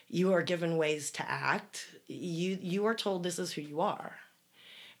 you are given ways to act, you are told this is who you are.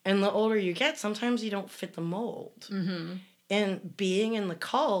 And the older you get, sometimes you don't fit the mold. Mm-hmm. And being in the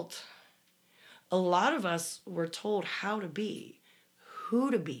cult, a lot of us were told how to be,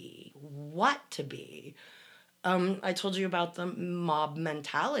 who to be, what to be. I told you about the mob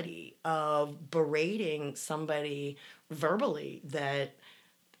mentality of berating somebody verbally that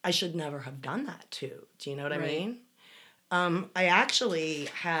I should never have done that to. Do you know what I mean? I actually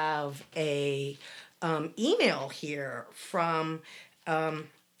have a email here from,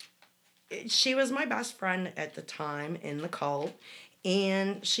 she was my best friend at the time in the cult,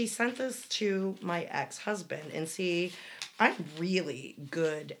 and she sent this to my ex-husband. And see, I'm really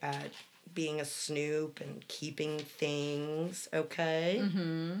good at being a snoop and keeping things, okay?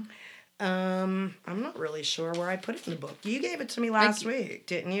 Mm-hmm. I'm not really sure where I put it in the book. You gave it to me last week,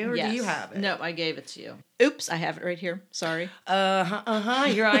 didn't you? Or yes. Do you have it? No, I gave it to you. Oops, I have it right here. Sorry.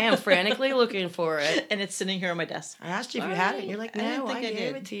 Here I am frantically looking for it. And it's sitting here on my desk. I asked you if you had it, and you're like, no, I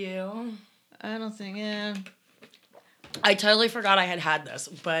gave it to you. I don't think, I totally forgot I had this,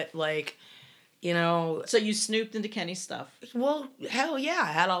 but you know. So you snooped into Kenny's stuff. Well, hell yeah.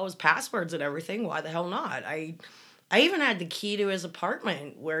 I had all his passwords and everything. Why the hell not? I even had the key to his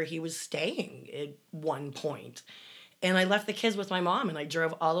apartment where he was staying at one point. And I left the kids with my mom and I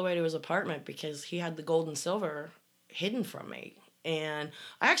drove all the way to his apartment because he had the gold and silver hidden from me. And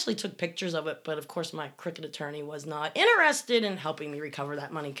I actually took pictures of it, but of course my crooked attorney was not interested in helping me recover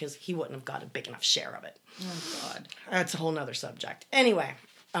that money because he wouldn't have got a big enough share of it. Oh, God. That's a whole nother subject. Anyway,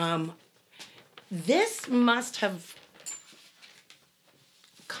 this must have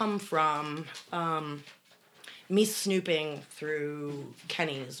come from me snooping through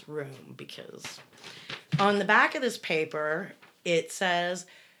Kenny's room because on the back of this paper, it says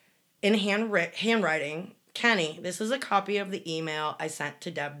in handwriting, Kenny, this is a copy of the email I sent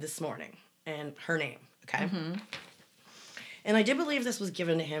to Deb this morning, and her name, okay? Mm-hmm. And I did believe this was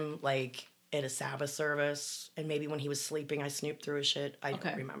given to him, at a Sabbath service, and maybe when he was sleeping, I snooped through his shit. I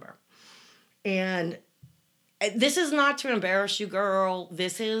don't remember. And this is not to embarrass you, girl.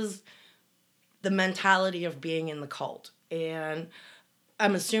 This is the mentality of being in the cult. And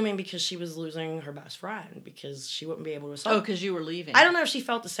I'm assuming because she was losing her best friend because she wouldn't be able to assault. Oh, because you were leaving. I don't know if she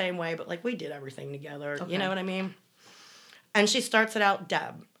felt the same way, but we did everything together. Okay. You know what I mean? And she starts it out,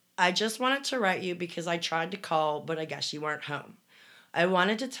 Deb, I just wanted to write you because I tried to call, but I guess you weren't home. I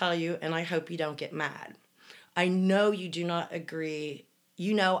wanted to tell you, and I hope you don't get mad. I know you do not agree.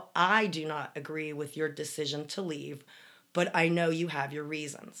 You know I do not agree with your decision to leave, but I know you have your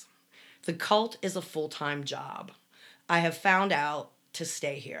reasons. The cult is a full-time job. I have found out to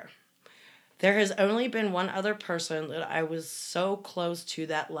stay here. There has only been one other person that I was so close to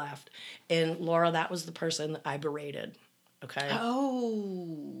that left, and Laura, that was the person that I berated. Okay?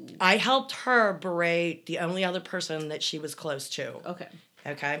 Oh. I helped her berate the only other person that she was close to. Okay.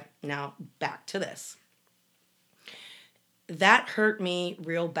 Okay, now back to this. That hurt me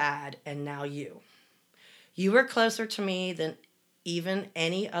real bad, and now you. You were closer to me than even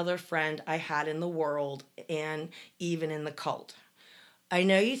any other friend I had in the world, and even in the cult. I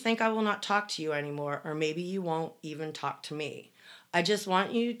know you think I will not talk to you anymore, or maybe you won't even talk to me. I just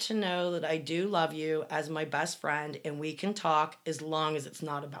want you to know that I do love you as my best friend, and we can talk as long as it's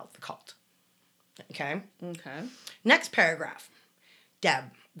not about the cult. Okay? Okay. Next paragraph.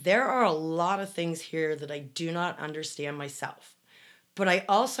 Deb, there are a lot of things here that I do not understand myself, but I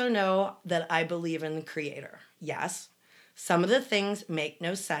also know that I believe in the Creator. Yes, some of the things make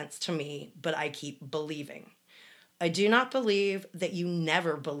no sense to me, but I keep believing. I do not believe that you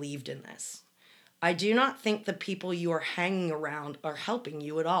never believed in this. I do not think the people you are hanging around are helping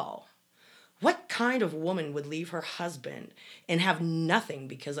you at all. What kind of woman would leave her husband and have nothing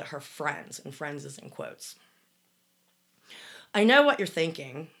because of her friends? And friends is in quotes. I know what you're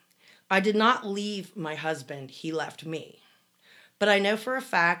thinking. I did not leave my husband, he left me. But I know for a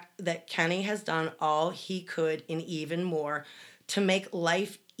fact that Kenny has done all he could and even more to make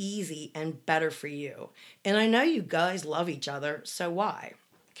life easy and better for you. And I know you guys love each other, so why?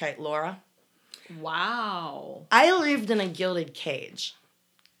 Okay, Laura. Wow. I lived in a gilded cage.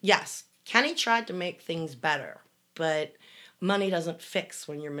 Yes, Kenny tried to make things better, but money doesn't fix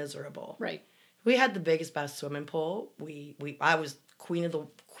when you're miserable. Right. We had the biggest, best swimming pool. I was queen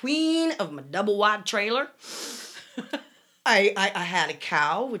of my double wide trailer. I had a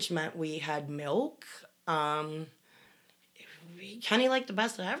cow, which meant we had milk. Kenny liked the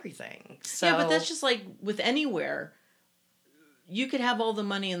best of everything. So, yeah, but that's just like with anywhere. You could have all the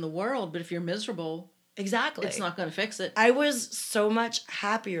money in the world, but if you're miserable, exactly, it's not going to fix it. I was so much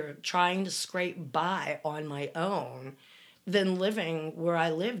happier trying to scrape by on my own than living where I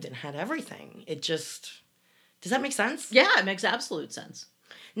lived and had everything. It just... Does that make sense? Yeah, it makes absolute sense.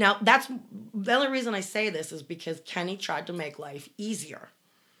 Now, that's the only reason I say this is because Kenny tried to make life easier.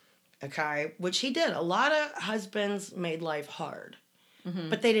 Okay? Which he did. A lot of husbands made life hard. Mm-hmm.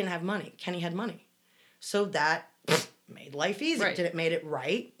 But they didn't have money. Kenny had money. So that made life easier. Right. Did it make it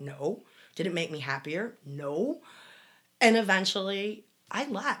right? No. Did it make me happier? No. And eventually, I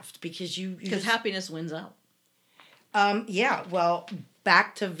left because because happiness wins out. Yeah, well,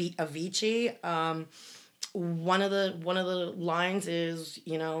 back to Avicii. One of the lines is,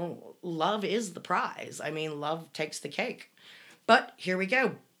 love is the prize. I mean, love takes the cake. But here we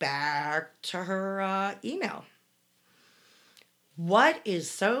go. Back to her email. What is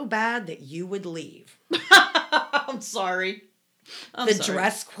so bad that you would leave? I'm sorry.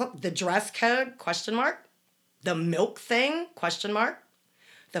 The dress code? Question mark. The milk thing? Question mark.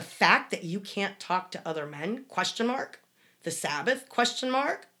 The fact that you can't talk to other men? Question mark. The Sabbath? Question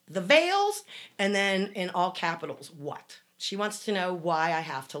mark. The veils, and then in all capitals, what? She wants to know why I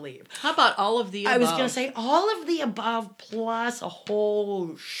have to leave. How about all of the above? I was going to say all of the above plus a whole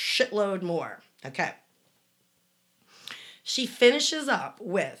shitload more. Okay. She finishes up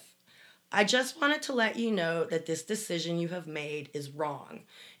with, I just wanted to let you know that this decision you have made is wrong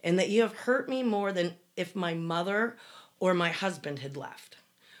and that you have hurt me more than if my mother or my husband had left.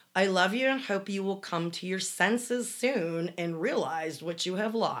 I love you and hope you will come to your senses soon and realize what you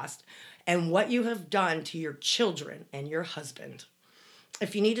have lost and what you have done to your children and your husband.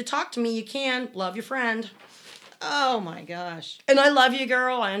 If you need to talk to me, you can. Love your friend. Oh my gosh. And I love you,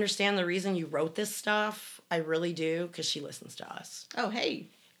 girl. I understand the reason you wrote this stuff. I really do, because she listens to us. Oh, hey.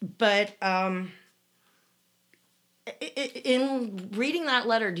 But in reading that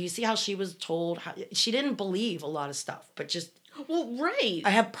letter, do you see how she was told? She didn't believe a lot of stuff, but just... Well, right. I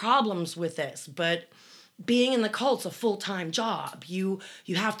have problems with this, but being in the cult's a full-time job. You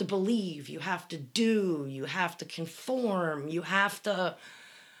have to believe, you have to do, you have to conform, you have to...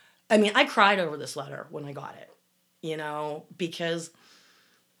 I mean, I cried over this letter when I got it, because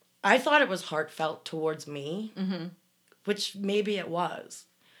I thought it was heartfelt towards me, mm-hmm. which maybe it was.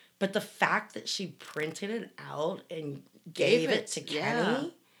 But the fact that she printed it out and gave it to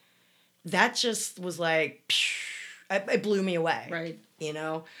Kenny, that just was like... Phew, it blew me away. Right.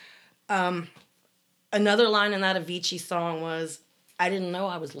 Another line in that Avicii song was, I didn't know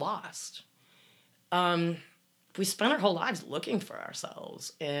I was lost. We spent our whole lives looking for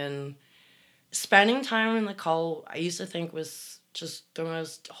ourselves. And spending time in the cult, I used to think was just the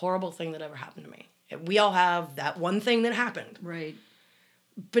most horrible thing that ever happened to me. We all have that one thing that happened. Right.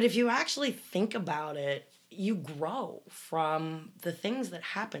 But if you actually think about it, you grow from the things that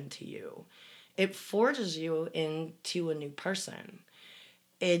happen to you. It forges you into a new person.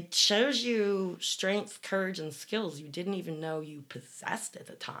 it shows you strength, courage, and skills you didn't even know you possessed at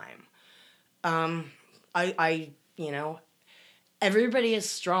the time. Everybody is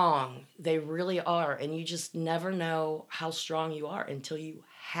strong. They really are. And you just never know how strong you are until you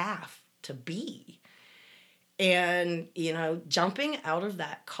have to be. And, jumping out of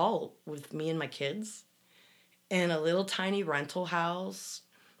that cult with me and my kids in a little tiny rental house,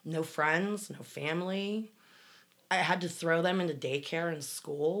 no friends, no family. I had to throw them into daycare and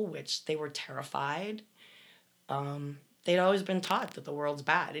school, which they were terrified. They'd always been taught that the world's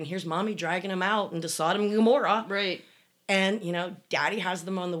bad. And here's mommy dragging them out into Sodom and Gomorrah. Right. And, daddy has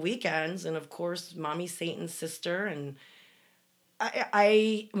them on the weekends. And, of course, mommy's Satan's sister. And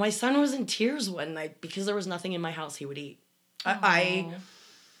my son was in tears one night because there was nothing in my house he would eat. An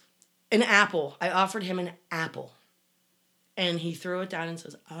apple. I offered him an apple. And he threw it down and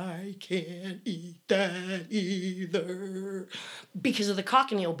says, I can't eat that either. Because of the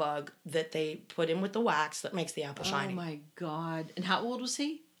cochineal bug that they put in with the wax that makes the apple shiny. Oh, my God. And how old was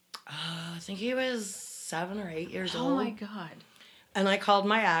he? I think he was 7 or 8 years old. Oh, my God. And I called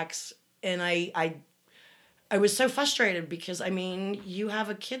my ex, and I was so frustrated because, you have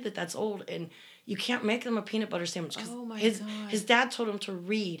a kid that's old, and you can't make them a peanut butter sandwich. Oh, my God. His dad told him to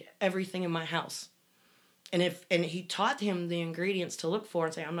read everything in my house. And he taught him the ingredients to look for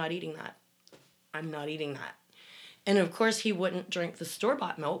and say, I'm not eating that. I'm not eating that. And of course, he wouldn't drink the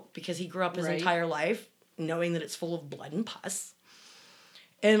store-bought milk because he grew up his entire life knowing that it's full of blood and pus.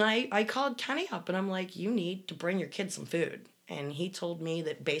 And I called Kenny up and I'm like, you need to bring your kid some food. And he told me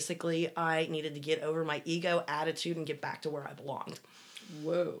that basically I needed to get over my ego, attitude, and get back to where I belonged.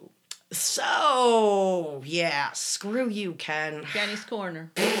 Whoa. So, yeah, screw you, Ken. Kenny's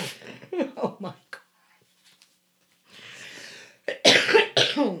Corner. Oh, my God.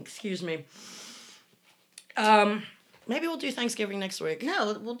 Excuse me. Maybe we'll do Thanksgiving next week.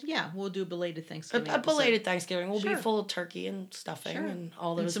 No, we'll do a belated Thanksgiving. A belated Thanksgiving. We'll be full of turkey and stuffing and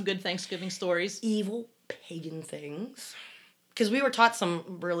all those. And some good Thanksgiving stories. Evil pagan things. Because we were taught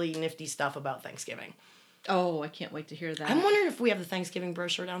some really nifty stuff about Thanksgiving. Oh, I can't wait to hear that. I'm wondering if we have the Thanksgiving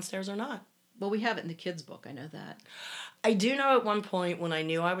brochure downstairs or not. Well, we have it in the kids' book. I know that. I do know at one point when I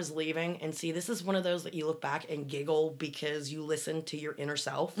knew I was leaving, and see, this is one of those that you look back and giggle because you listen to your inner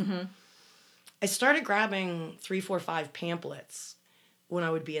self. Mm-hmm. I started grabbing 3, 4, 5 pamphlets when I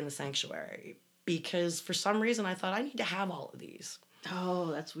would be in the sanctuary because for some reason I thought I need to have all of these.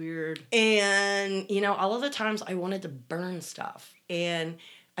 Oh, that's weird. And, all of the times I wanted to burn stuff. And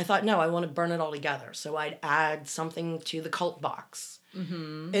I thought, no, I want to burn it all together. So I'd add something to the cult box.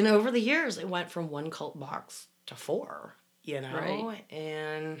 Mm-hmm. And over the years, it went from 1 cult box to 4, Right.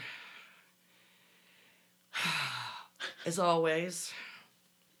 And as always.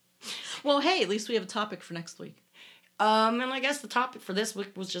 Well, hey, at least we have a topic for next week. And I guess the topic for this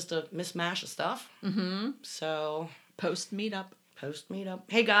week was just a mismatch of stuff. Mm-hmm. So. Post meetup.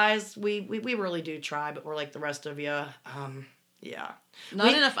 Hey, guys, we really do try, but we're like the rest of you. Yeah.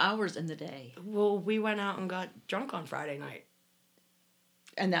 Not enough hours in the day. Well, we went out and got drunk on Friday night.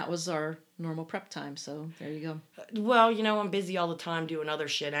 And that was our normal prep time, so there you go. Well, I'm busy all the time doing other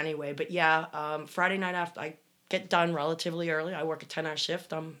shit anyway. But yeah, Friday night after I get done relatively early. I work a 10-hour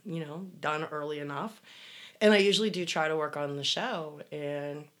shift. I'm, done early enough. And I usually do try to work on the show.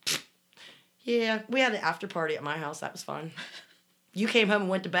 And yeah, we had an after party at my house. That was fun. You came home and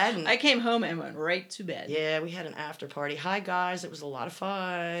went to bed. And I came home and went right to bed. Yeah, we had an after party. Hi, guys. It was a lot of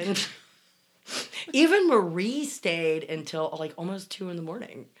fun. Even Marie stayed until like almost 2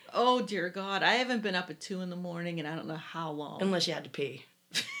 a.m. Oh, dear God. I haven't been up at 2 a.m. and I don't know how long. Unless you had to pee.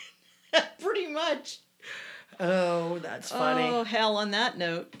 Pretty much. Oh, that's funny. Oh, hell, on that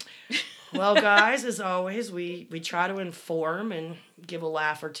note. Well, guys, as always, we try to inform and give a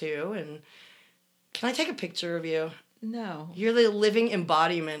laugh or two. And can I take a picture of you? No. You're the living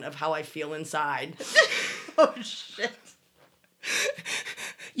embodiment of how I feel inside. Oh, shit.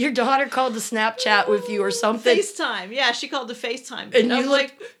 Your daughter called to Snapchat with you or something. FaceTime. Yeah, she called to FaceTime. And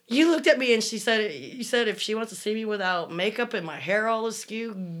you looked at me and you said if she wants to see me without makeup and my hair all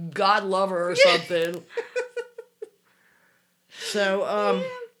askew, God love her or something. So,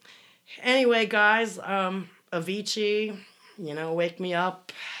 anyway, guys, Avicii, wake me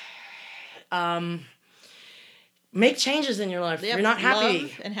up. Make changes in your life. Yep, You're not happy.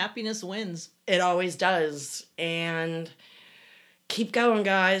 Love and happiness wins. It always does. And keep going,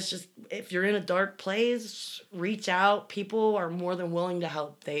 guys. Just if you're in a dark place, reach out. People are more than willing to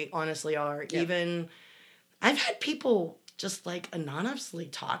help. They honestly are. Yep. Even I've had people just like anonymously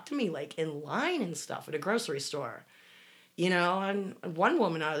talk to me like in line and stuff at a grocery store. You know, and one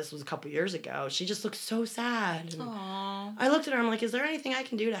woman, this was a couple years ago, she just looked so sad. And Aww. I looked at her, I'm like, is there anything I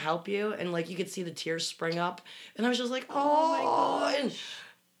can do to help you? And like, you could see the tears spring up. And I was just like, oh my and gosh.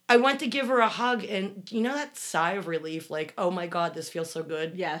 I went to give her a hug, and you know that sigh of relief, like, oh my God, this feels so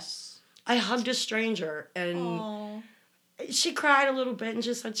good? Yes. I hugged a stranger, and Aww. she cried a little bit and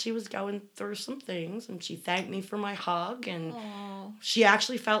just said she was going through some things, and she thanked me for my hug, and Aww. she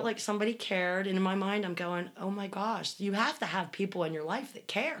actually felt like somebody cared. And in my mind, I'm going, oh my gosh, you have to have people in your life that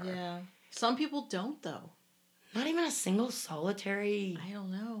care. Yeah. Some people don't, though. Not even a single solitary... I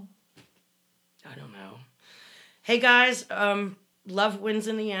don't know. Hey guys, love wins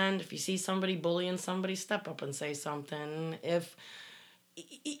in the end. If you see somebody bullying somebody, step up and say something. If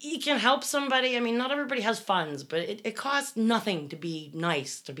you can help somebody, I mean, not everybody has funds, but it costs nothing to be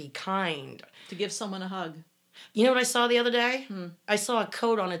nice, to be kind. To give someone a hug. You know what I saw the other day? I saw a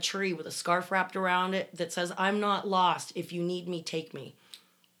coat on a tree with a scarf wrapped around it that says, I'm not lost. If you need me, take me.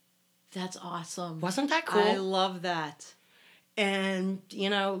 That's awesome. Wasn't that cool? I love that. And, you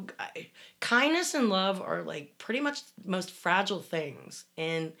know, kindness and love are like pretty much the most fragile things.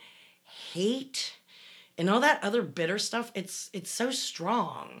 And hate and all that other bitter stuff, it's so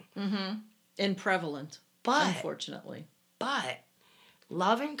strong. Mm-hmm. And prevalent, unfortunately. But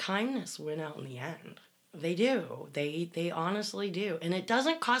love and kindness win out in the end. They do. They honestly do. And it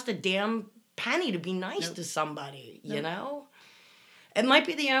doesn't cost a damn penny to be nice to somebody, you know? It might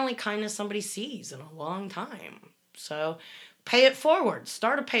be the only kindness somebody sees in a long time. So pay it forward.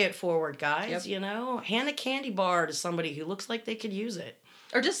 Start a pay it forward, guys, you know? Hand a candy bar to somebody who looks like they could use it.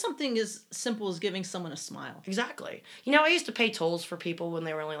 Or just something as simple as giving someone a smile. Exactly. You know, I used to pay tolls for people when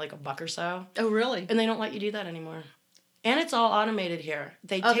they were only like $1 or so. Oh, really? And they don't let you do that anymore. And it's all automated here.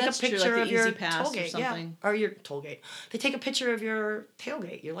 They take a picture of your tollgate. Yeah, or your tollgate. They take a picture of your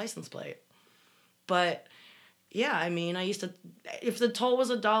tailgate, your license plate. But, yeah, I mean, I used to... If the toll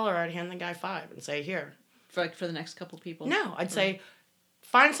was $1, I'd hand the guy $5 and say, here. For the next couple people? No, I'd say,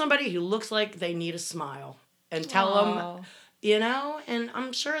 find somebody who looks like they need a smile. And tell them... You know, and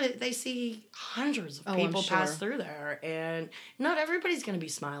I'm sure that they see hundreds of people pass through there. And not everybody's going to be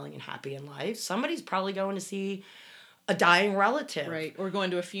smiling and happy in life. Somebody's probably going to see a dying relative. Right, or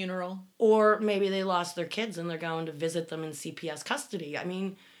going to a funeral. Or maybe they lost their kids and they're going to visit them in CPS custody. I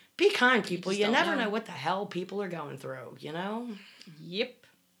mean, be kind, people. You never know what the hell people are going through, you know? Yep.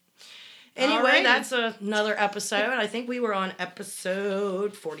 Anyway, that's another episode. I think we were on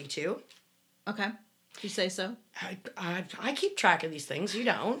episode 42. Okay. You say so? I keep track of these things. You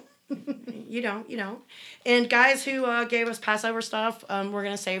don't. You don't. And guys who gave us Passover stuff, we're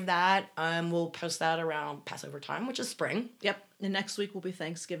going to save that. We'll post that around Passover time, which is spring. Yep. And next week will be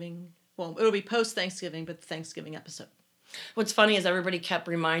Thanksgiving. Well, it'll be post-Thanksgiving, but the Thanksgiving episode. What's funny is everybody kept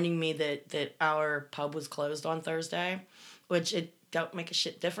reminding me that our pub was closed on Thursday, which it don't make a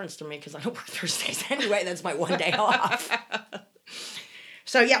shit difference to me because I don't work Thursdays anyway. That's my one day off.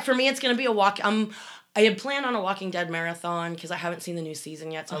 So, yeah, for me, it's going to be a walk. I had planned on a Walking Dead marathon because I haven't seen the new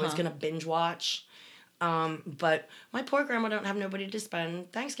season yet, so I was going to binge watch. But my poor grandma don't have nobody to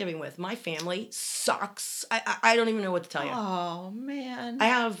spend Thanksgiving with. My family sucks. I don't even know what to tell you. Oh, man. I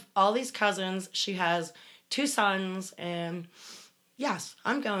have all these cousins. She has 2 sons, and yes,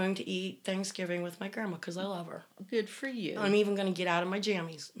 I'm going to eat Thanksgiving with my grandma because I love her. Good for you. I'm even going to get out of my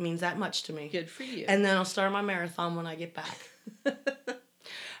jammies. It means that much to me. Good for you. And then I'll start my marathon when I get back.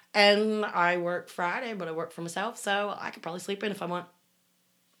 And I work Friday, but I work for myself, so I could probably sleep in if I want.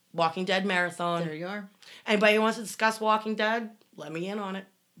 Walking Dead marathon. There you are. Anybody who wants to discuss Walking Dead, let me in on it.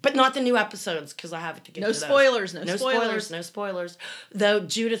 But not the new episodes, because I have to get to those. No spoilers. No spoilers. Though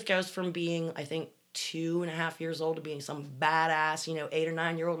Judith goes from being, I think, 2.5 years old to being some badass, 8 or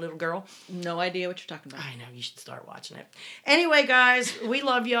 9 year old little girl. No idea what you're talking about. I know, you should start watching it. Anyway, guys, we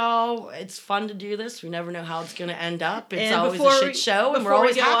love y'all. It's fun to do this. We never know how it's going to end up. It's always a shit show, and we're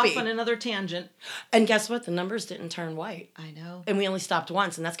always happy. Off on another tangent. And guess what? The numbers didn't turn white. I know. And we only stopped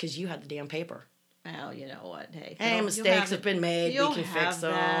once, and that's because you had the damn paper. Well, you know what? Hey, mistakes have been made. We can fix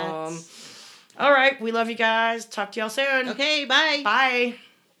them. That. All right, we love you guys. Talk to y'all soon. Okay, bye. Bye.